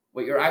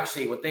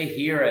 What they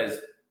hear is,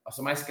 oh,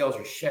 so my skills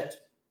are shit.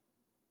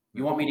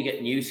 You want me to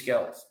get new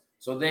skills.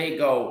 So they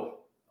go,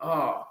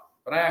 oh,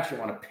 but I actually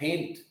want to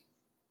paint.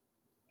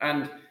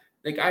 And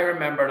like, I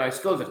remember now,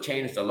 schools have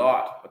changed a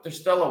lot, but there's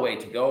still a way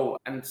to go.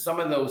 And some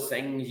of those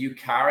things you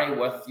carry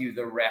with you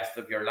the rest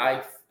of your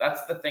life.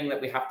 That's the thing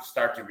that we have to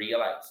start to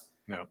realize.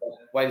 No.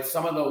 While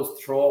some of those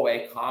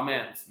throwaway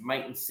comments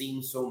mightn't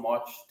seem so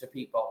much to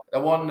people, the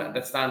one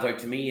that stands out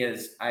to me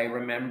is I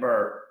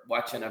remember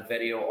watching a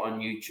video on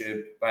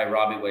YouTube by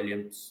Robbie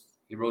Williams.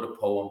 He wrote a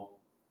poem.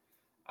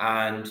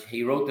 And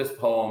he wrote this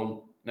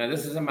poem. Now,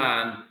 this is a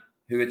man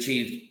who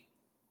achieved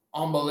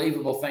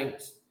unbelievable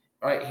things.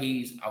 Right,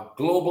 he's a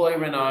globally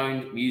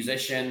renowned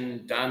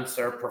musician,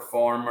 dancer,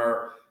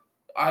 performer.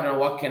 I don't know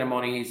what kind of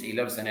money he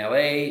lives in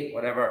LA,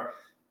 whatever.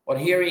 But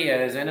here he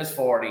is in his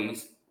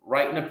 40s,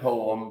 writing a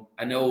poem,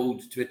 an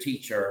ode to a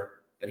teacher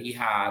that he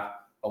had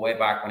a way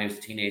back when he was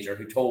a teenager,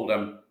 who told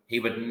him he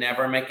would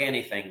never make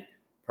anything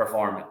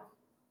performing.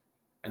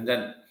 And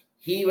then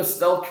he was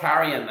still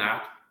carrying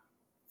that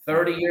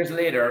 30 years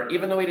later,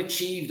 even though he'd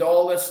achieved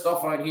all this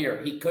stuff out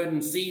here, he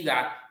couldn't see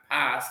that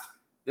past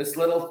this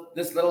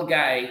little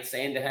guy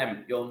saying to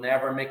him, you'll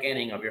never make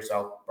anything of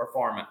yourself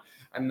performing.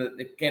 And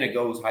it kind of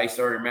goes, hi,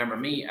 sir, remember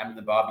me? I'm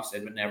the Bob you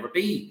said would never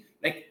be.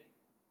 Like,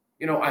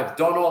 you know, I've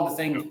done all the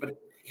things, but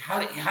how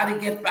to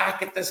get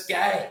back at this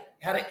guy?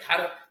 How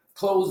to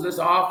close this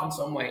off in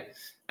some way?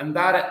 And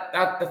that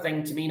the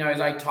thing to me now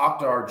is I talk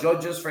to our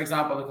judges, for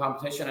example, in the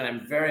competition, and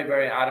I'm very,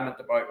 very adamant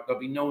about there'll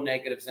be no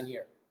negatives in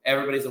here.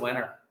 Everybody's a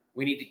winner.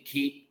 We need to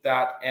keep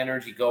that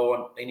energy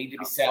going. They need to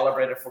be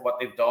celebrated for what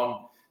they've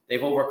done.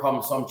 They've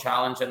overcome some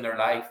challenge in their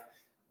life.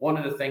 One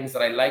of the things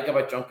that I like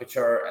about Junk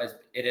Kouture is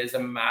it is a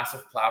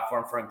massive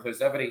platform for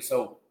inclusivity.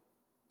 So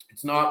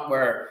it's not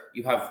where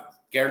you have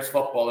girls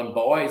football and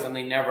boys and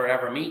they never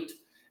ever meet.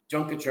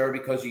 Junk Kouture,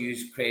 because you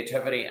use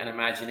creativity and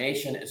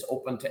imagination, is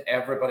open to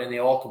everybody and they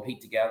all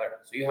compete together.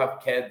 So you have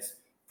kids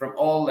from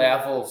all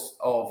levels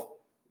of,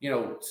 you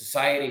know,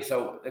 society.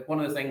 So like one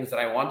of the things that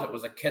I wanted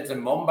was that kids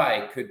in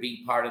Mumbai could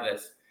be part of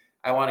this.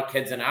 I wanted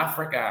kids in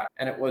Africa.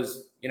 And it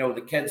was, you know, the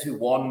kids who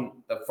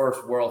won the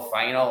first world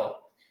final.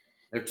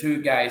 They're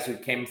two guys who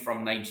came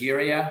from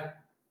Nigeria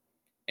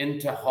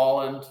into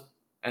Holland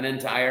and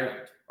into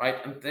Ireland,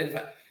 right? And they've,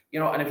 you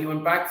know, and if you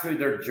went back through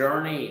their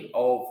journey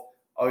of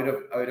out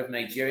of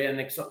Nigeria, and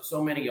like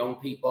so many young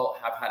people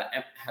have had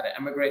to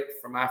emigrate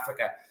from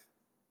Africa.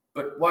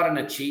 But what an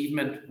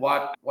achievement!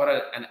 What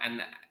a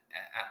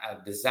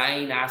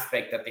design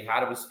aspect that they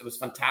had. It was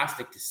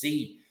fantastic to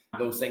see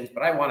those things.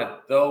 But I wanted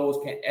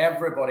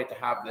everybody to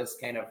have this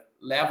kind of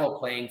level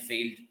playing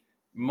field.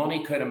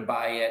 Money couldn't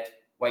buy it.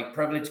 white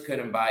privilege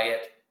couldn't buy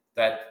it,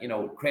 that, you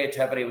know,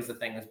 creativity was the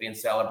thing that's being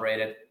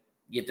celebrated.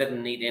 You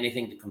didn't need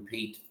anything to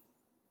compete.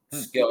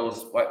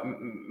 Skills, what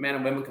men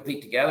and women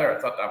compete together. I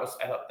thought that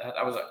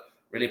was a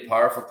really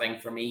powerful thing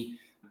for me.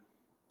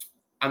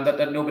 And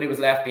that nobody was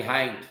left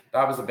behind.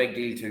 That was a big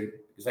deal too,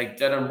 because I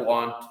didn't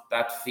want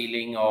that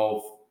feeling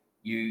of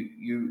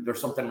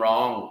there's something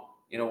wrong,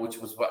 you know, which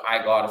was what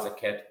I got as a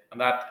kid. And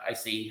that I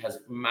see has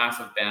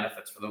massive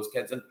benefits for those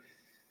kids. And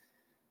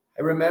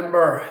I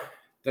remember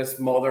this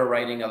mother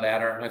writing a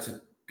letter, and it's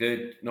a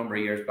good number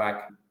of years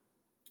back,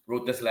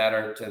 wrote this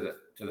letter to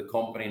the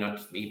company, not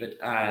just me,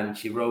 and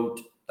she wrote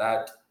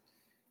that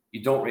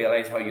you don't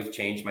realize how you've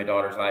changed my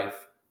daughter's life.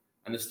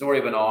 And the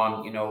story went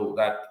on, you know,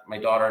 that my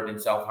daughter had been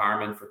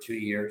self-harming for 2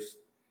 years,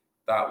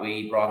 that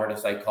we brought her to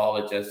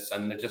psychologists,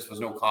 and there just was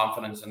no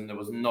confidence, and there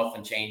was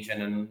nothing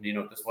changing, and, you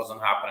know, this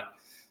wasn't happening.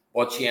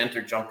 But she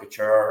entered Junk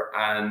Kouture,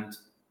 and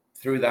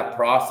through that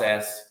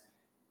process,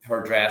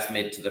 her dress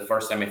made to the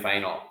first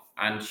semi-final,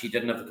 and she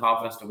didn't have the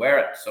confidence to wear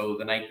it. So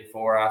the night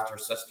before, I asked her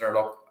sister,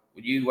 look,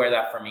 would you wear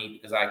that for me?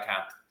 Because I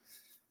can't.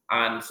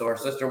 And so her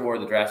sister wore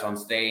the dress on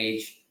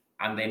stage,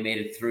 and they made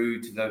it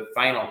through to the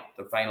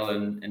final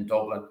in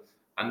Dublin.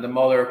 And the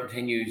mother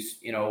continues,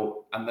 you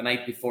know, and the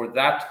night before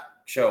that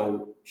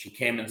show, she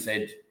came and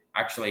said,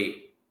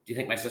 actually, do you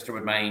think my sister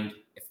would mind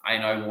if I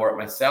now wore it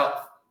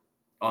myself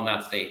on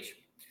that stage?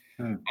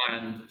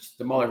 And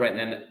the mother right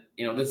then,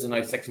 you know, this is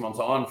now 6 months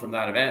on from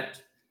that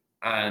event,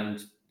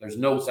 and there's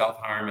no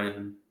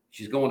self-harming.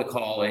 She's going to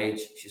college.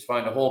 She's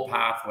found a whole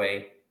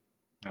pathway.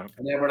 Okay.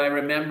 And then when I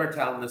remember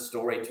telling this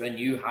story to a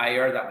new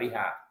hire that we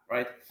had,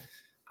 right?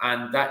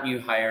 And that new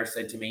hire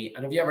said to me,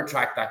 and have you ever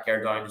tracked that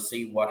girl down to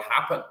see what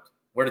happened?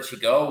 Where did she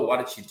go? What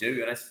did she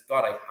do? And I said,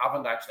 God, I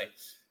haven't actually.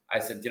 I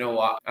said, you know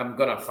what? I'm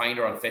going to find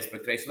her on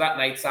Facebook today. So that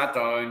night, sat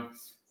down,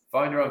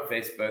 found her on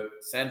Facebook,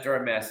 sent her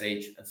a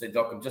message and said,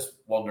 Doc, I'm just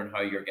wondering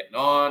how you're getting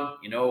on.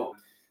 You know,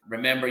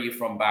 remember you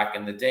from back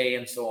in the day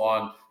and so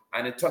on.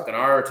 And it took an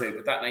hour or two,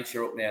 but that night she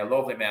wrote me a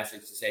lovely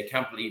message to say, I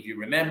can't believe you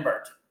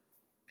remembered.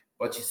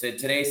 But she said,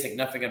 today is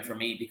significant for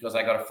me because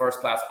I got a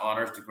first-class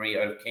honours degree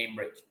out of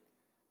Cambridge.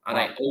 And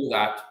wow. I owe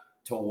that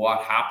to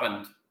what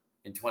happened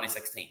in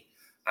 2016.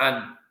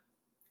 And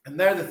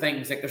they're the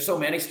things, like there's so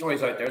many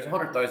stories out there. There's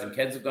 100,000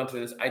 kids have gone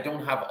through this. I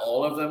don't have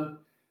all of them,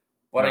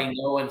 but I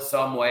know in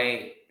some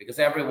way, because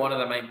every one of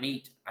them I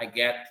meet, I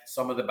get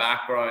some of the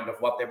background of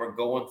what they were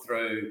going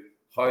through,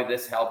 how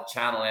this helped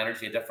channel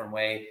energy a different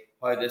way,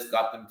 how this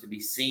got them to be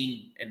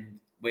seen in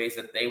ways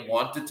that they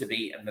wanted to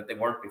be and that they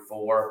weren't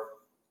before.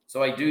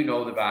 So I do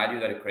know the value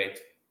that it creates.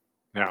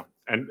 Yeah,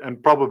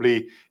 and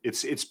probably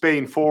it's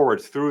paying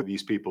forward through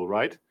these people,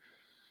 right?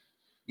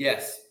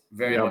 Yes,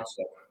 very much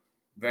so.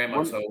 Very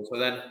much so. So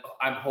then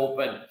I'm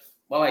hoping,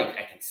 well, I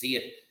can see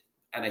it,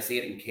 and I see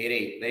it in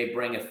Katie. They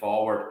bring it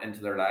forward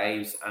into their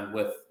lives and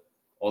with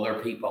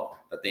other people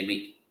that they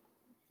meet.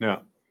 Yeah.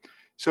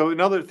 So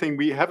another thing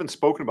we haven't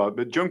spoken about,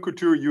 but Junk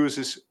Kouture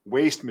uses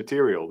waste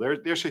material.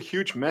 There's a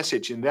huge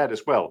message in that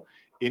as well,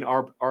 in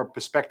our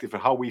perspective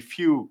of how we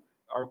view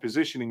our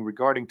positioning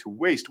regarding to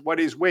waste. What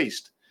is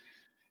waste?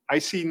 I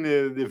seen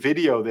the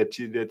video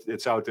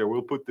that's out there.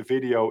 We'll put the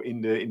video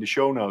in the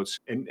show notes,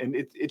 and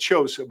it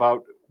shows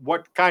about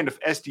what kind of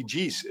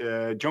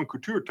SDGs Junk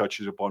Kouture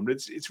touches upon. But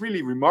it's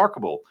really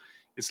remarkable.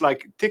 It's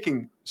like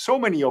ticking so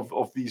many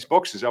of these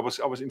boxes. I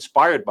was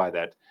inspired by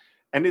that,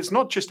 and it's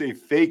not just a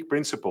fake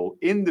principle.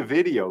 In the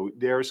video,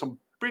 there are some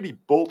pretty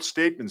bold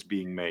statements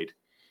being made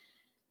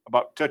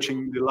about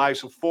touching the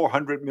lives of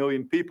 400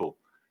 million people,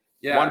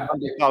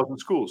 100,000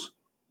 schools.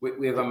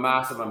 We have a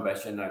massive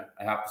ambition,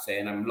 I have to say,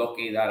 and I'm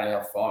lucky that I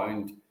have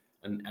found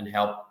and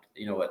helped,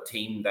 you know, a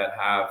team that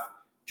have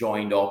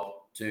joined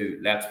up to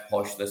let's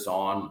push this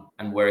on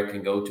and where it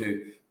can go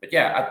to. But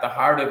yeah, at the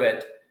heart of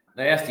it,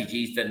 the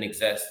SDGs didn't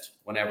exist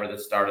whenever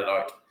this started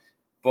out.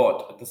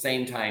 But at the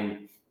same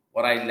time,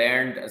 what I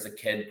learned as a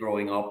kid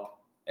growing up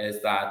is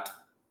that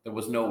there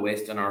was no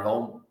waste in our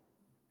home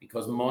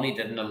because money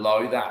didn't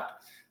allow that.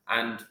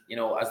 And, you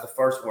know, as the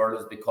first world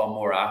has become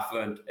more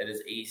affluent, it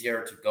is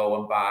easier to go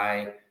and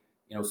buy,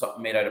 you know,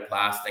 something made out of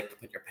plastic to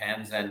put your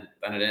pens in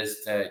than it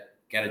is to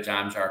get a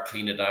jam jar,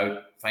 clean it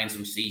out, find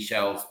some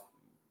seashells,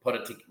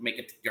 make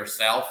it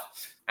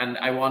yourself. And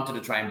I wanted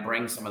to try and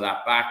bring some of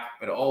that back,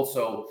 but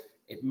also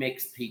it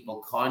makes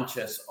people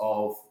conscious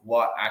of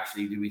what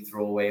actually do we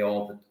throw away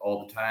all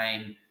the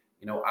time.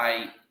 You know,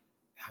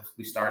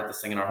 we started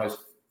this thing in our house,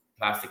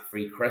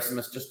 plastic-free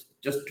Christmas,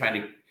 just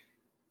trying to,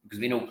 because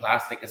we know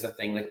plastic is a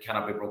thing that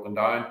cannot be broken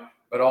down,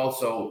 but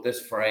also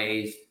this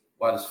phrase,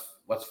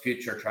 what's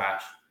future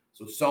trash?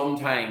 So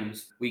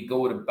sometimes we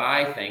go to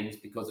buy things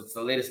because it's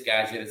the latest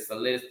gadget, it's the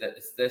latest,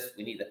 it's this,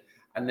 we need it.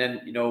 And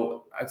then, you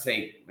know, I'd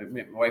say,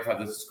 my wife had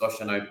this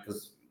discussion now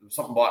because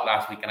something bought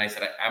last week and I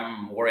said,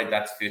 I'm worried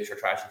that's future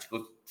trash. And she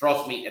goes,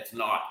 trust me, it's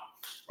not,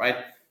 right?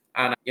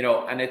 And, you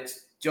know, and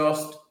it's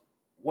just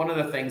one of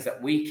the things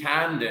that we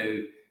can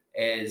do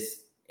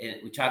is,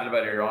 we chatted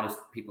about earlier on, is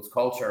people's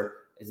culture,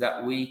 is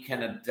that we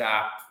can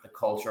adapt the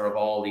culture of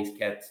all these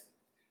kids.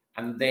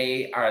 and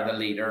they are the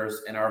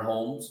leaders in our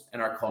homes,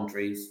 in our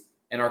countries,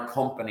 in our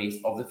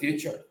companies of the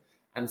future.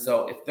 And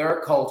so if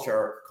their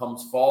culture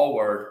comes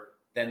forward,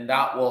 then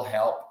that will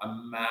help a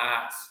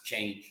mass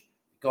change,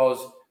 because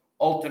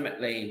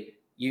ultimately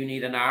you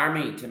need an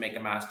army to make a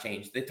mass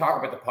change. They talk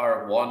about the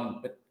power of one,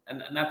 but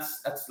and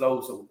that's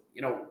slow. So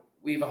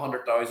we have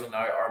 100,000 now.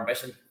 Our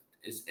ambition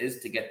is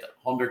to get to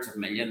hundreds of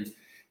millions,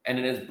 and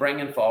it is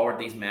bringing forward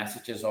these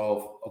messages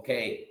of,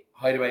 okay,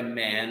 how do I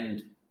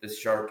mend this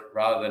shirt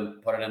rather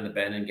than put it in the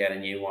bin and get a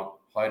new one?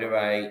 How do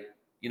I,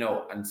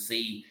 and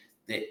see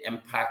the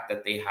impact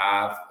that they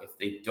have if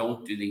they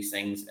don't do these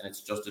things, and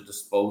it's just a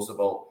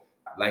disposable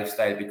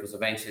lifestyle, because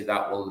eventually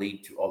that will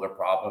lead to other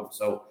problems.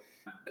 So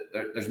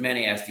there's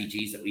many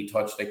SDGs that we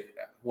touched, like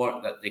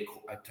one that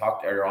I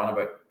talked earlier on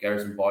about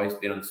girls and boys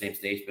being on the same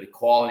stage, but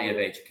equality of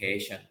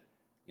education,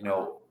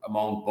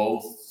 among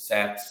both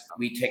sets.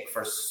 We take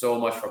so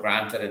much for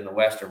granted in the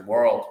Western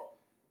world,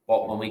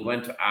 but when we go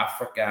into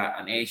Africa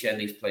and Asia and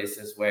these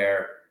places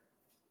where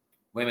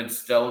women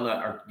still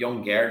not, or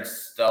young girls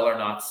still are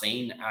not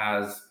seen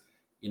as,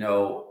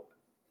 a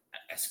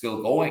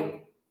school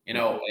going,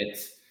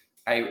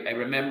 I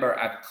remember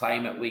at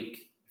Climate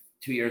Week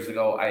 2 years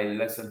ago, I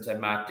listened to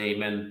Matt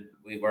Damon.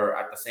 We were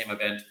at the same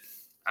event,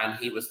 and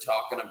he was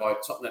talking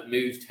about something that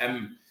moved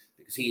him,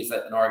 because he's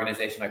at an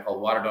organization I call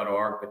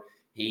water.org, but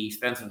he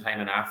spent some time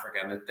in Africa.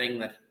 And the thing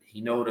that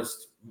he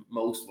noticed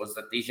most was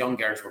that these young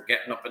girls were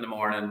getting up in the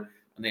morning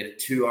and they had a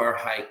 2-hour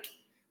hike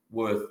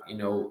with,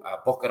 a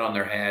bucket on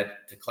their head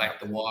to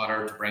collect the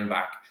water to bring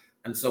back.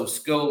 And so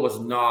school was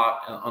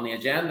not on the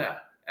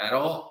agenda at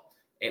all.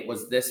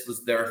 This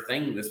was their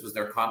thing. This was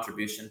their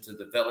contribution to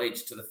the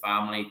village, to the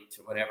family,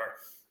 to whatever.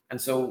 And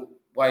so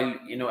while,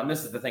 and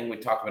this is the thing we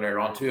talked about earlier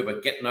on too,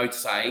 about getting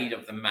outside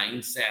of the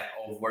mindset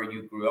of where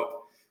you grew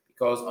up,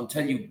 because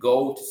until you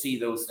go to see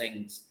those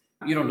things,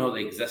 you don't know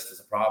they exist as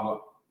a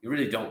problem. You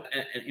really don't.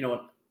 And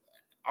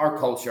our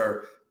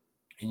culture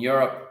in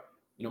Europe,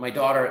 my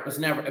daughter, it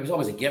was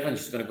always a given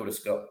she's going to go to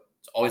school.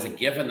 It's always a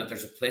given that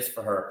there's a place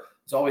for her.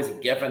 It's always a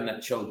given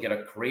that she'll get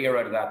a career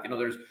out of that.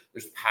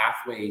 There's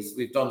pathways.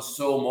 We've done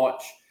so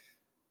much,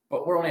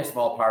 but we're only a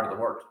small part of the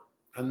world.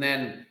 And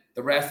then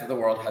the rest of the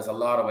world has a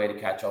lot of way to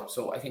catch up.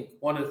 So I think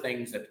one of the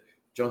things that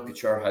Junk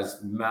Kouture has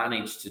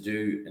managed to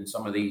do in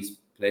some of these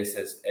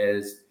places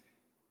is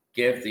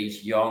give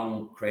these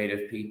young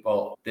creative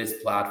people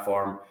this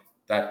platform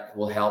that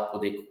will help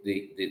with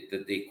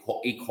the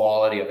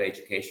equality of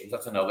education.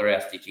 That's another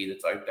SDG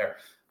that's out there.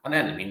 And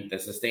then, the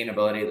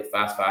sustainability, the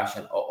fast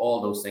fashion,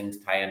 all those things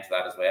tie into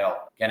that as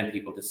well. Getting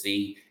people to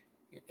see,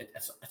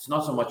 it's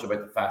not so much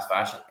about the fast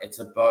fashion. It's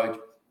about,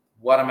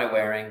 what am I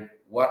wearing?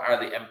 What are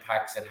the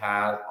impacts it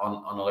has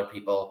on other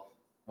people?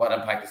 What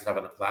impact does it have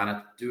on the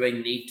planet? Do I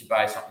need to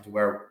buy something to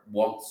wear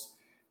once?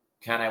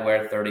 Can I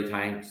wear 30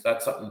 times?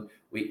 That's something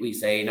we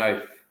say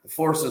now. The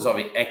forces of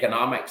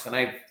economics, and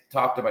I've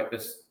talked about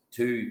this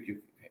too.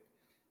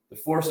 The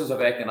forces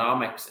of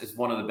economics is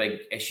one of the big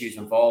issues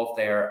involved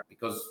there,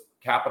 because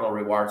capital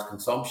rewards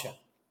consumption.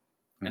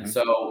 Mm-hmm. And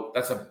so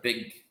that's a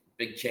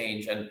big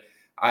change. And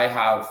I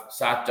have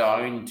sat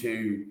down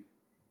to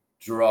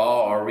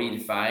draw or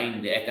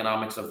redefine the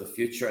economics of the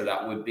future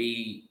that would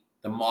be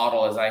the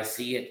model as I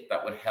see it,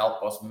 that would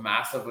help us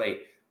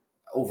massively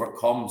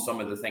overcome some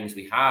of the things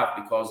we have,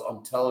 because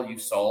until you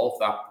solve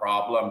that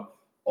problem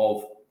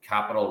of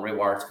capital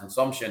rewards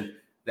consumption,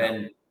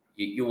 then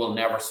you will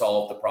never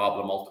solve the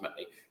problem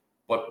ultimately.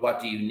 But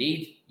what do you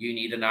need? You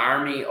need an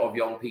army of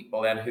young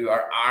people then who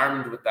are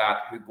armed with that,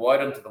 who go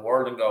out into the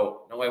world and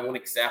go, no, I won't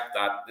accept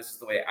that. This is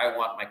the way I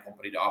want my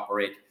company to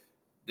operate.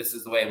 This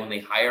is the way, when they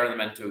hire them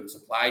into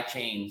supply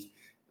chains,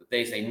 that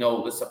they say,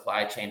 no, the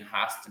supply chain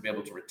has to be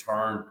able to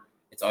return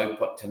its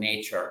output to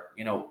nature.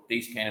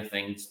 These kind of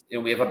things.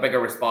 We have a bigger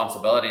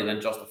responsibility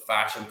than just a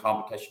fashion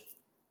competition.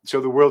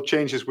 So the world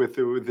changes with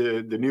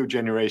the new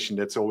generation.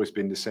 That's always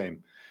been the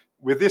same.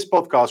 With this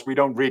podcast, we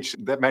don't reach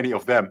that many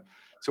of them.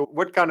 So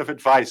what kind of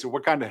advice or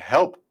what kind of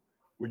help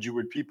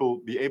would people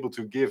be able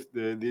to give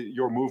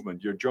your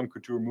movement, your Junk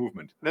Kouture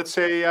movement? Let's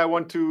say I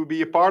want to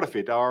be a part of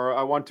it, or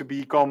I want to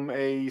become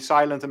a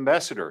silent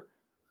ambassador.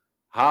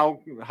 How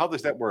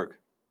does that work?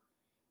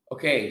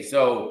 Okay,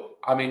 so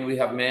we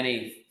have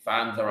many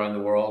fans around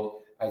the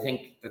world. I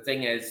think the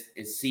thing is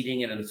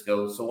seeding it in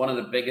schools. So one of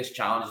the biggest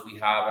challenges we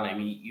have,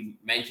 and you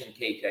mentioned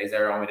KPIs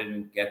there on, we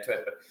didn't get to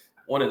it, but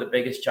one of the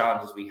biggest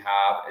challenges we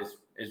have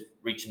is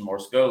reaching more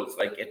schools.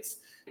 Like, it's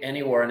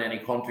anywhere in any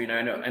country now.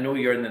 I know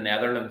you're in the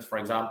Netherlands, for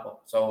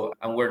example,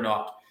 and we're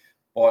not,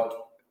 but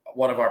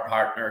one of our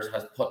partners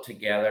has put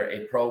together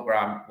a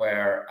program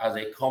where, as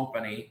a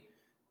company,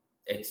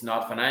 it's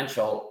not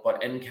financial,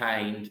 but in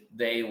kind,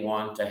 they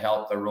want to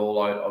help the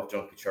rollout of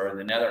Junk Kouture in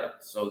the Netherlands.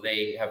 So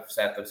they have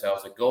set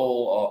themselves a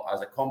goal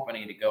as a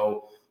company to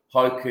go,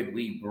 how could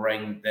we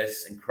bring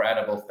this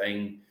incredible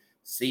thing,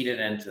 seed it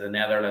into the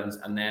Netherlands,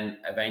 and then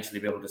eventually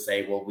be able to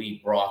say, well,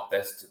 we brought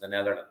this to the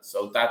Netherlands.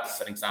 So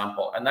that's an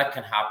example. And that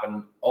can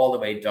happen all the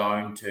way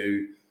down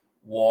to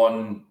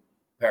one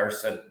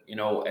person,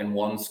 in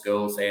one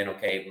school saying,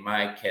 okay,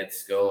 my kid's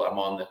school, I'm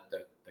on the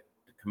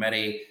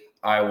committee.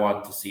 I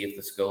want to see if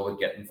the school would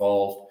get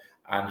involved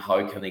and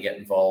how can they get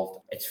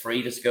involved. It's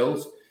free to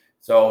schools.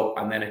 So,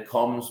 and then it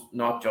comes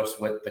not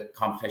just with the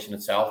competition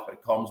itself, but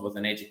it comes with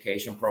an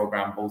education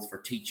program, both for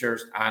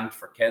teachers and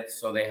for kids.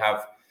 So they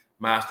have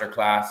master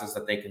classes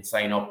that they can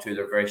sign up to.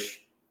 They're very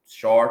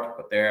short,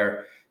 but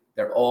they're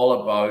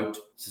all about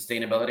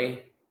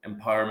sustainability,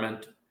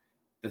 empowerment,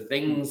 the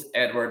things,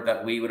 Edward,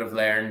 that we would have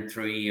learned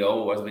through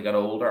EO as we got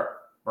older,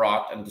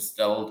 brought and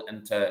distilled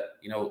into,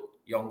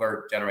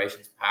 younger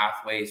generations'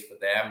 pathways for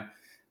them,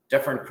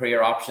 different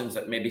career options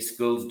that maybe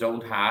schools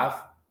don't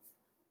have,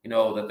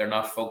 that they're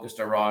not focused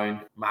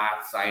around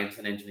math, science,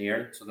 and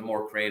engineering. So the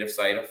more creative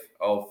side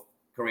of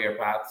career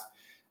paths.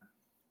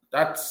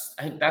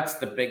 I think that's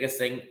the biggest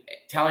thing.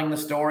 Telling the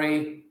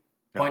story,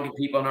 pointing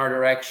people in our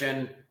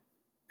direction,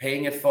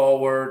 paying it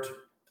forward,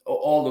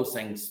 all those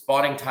things,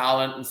 spotting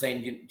talent and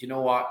saying, you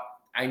know what,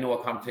 I know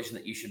a competition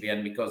that you should be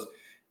in, because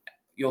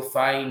you'll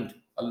find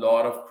a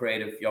lot of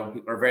creative young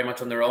people are very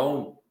much on their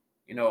own.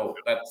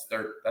 That's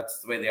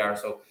the way they are.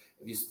 So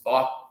if you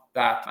spot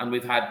that, and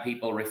we've had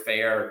people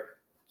refer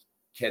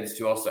kids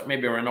to us that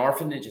maybe are in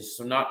orphanages,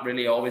 so not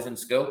really always in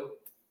school.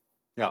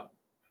 Yeah.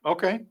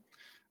 Okay.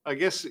 I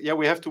guess,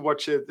 we have to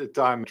watch it at the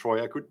time,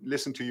 Troy. I could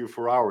listen to you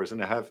for hours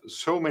and I have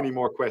so many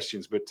more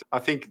questions, but I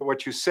think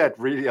what you said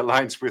really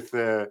aligns with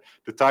the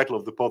title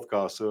of the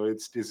podcast. So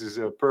this is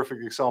a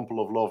perfect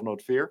example of love,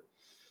 not fear.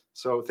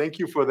 So thank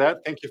you for that.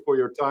 Thank you for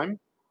your time.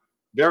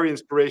 Very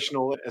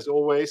inspirational as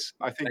always.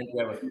 I think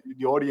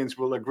the audience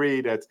will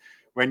agree that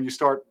when you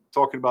start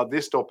talking about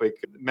this topic,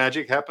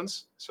 magic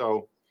happens.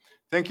 So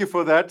thank you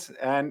for that.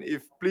 And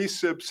please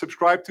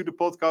subscribe to the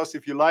podcast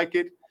if you like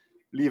it.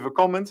 Leave a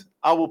comment.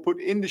 I will put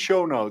in the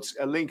show notes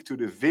a link to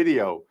the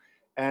video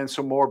and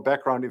some more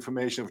background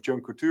information of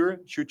Junk Kouture.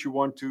 Should you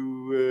want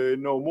to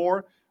know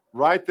more,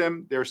 write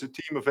them. There's a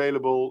team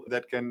available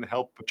that can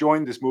help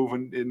join this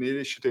movement and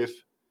initiative.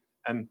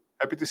 And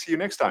happy to see you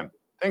next time.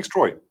 Thanks,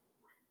 Troy.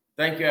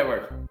 Thank you,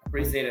 Edward.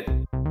 Appreciate it.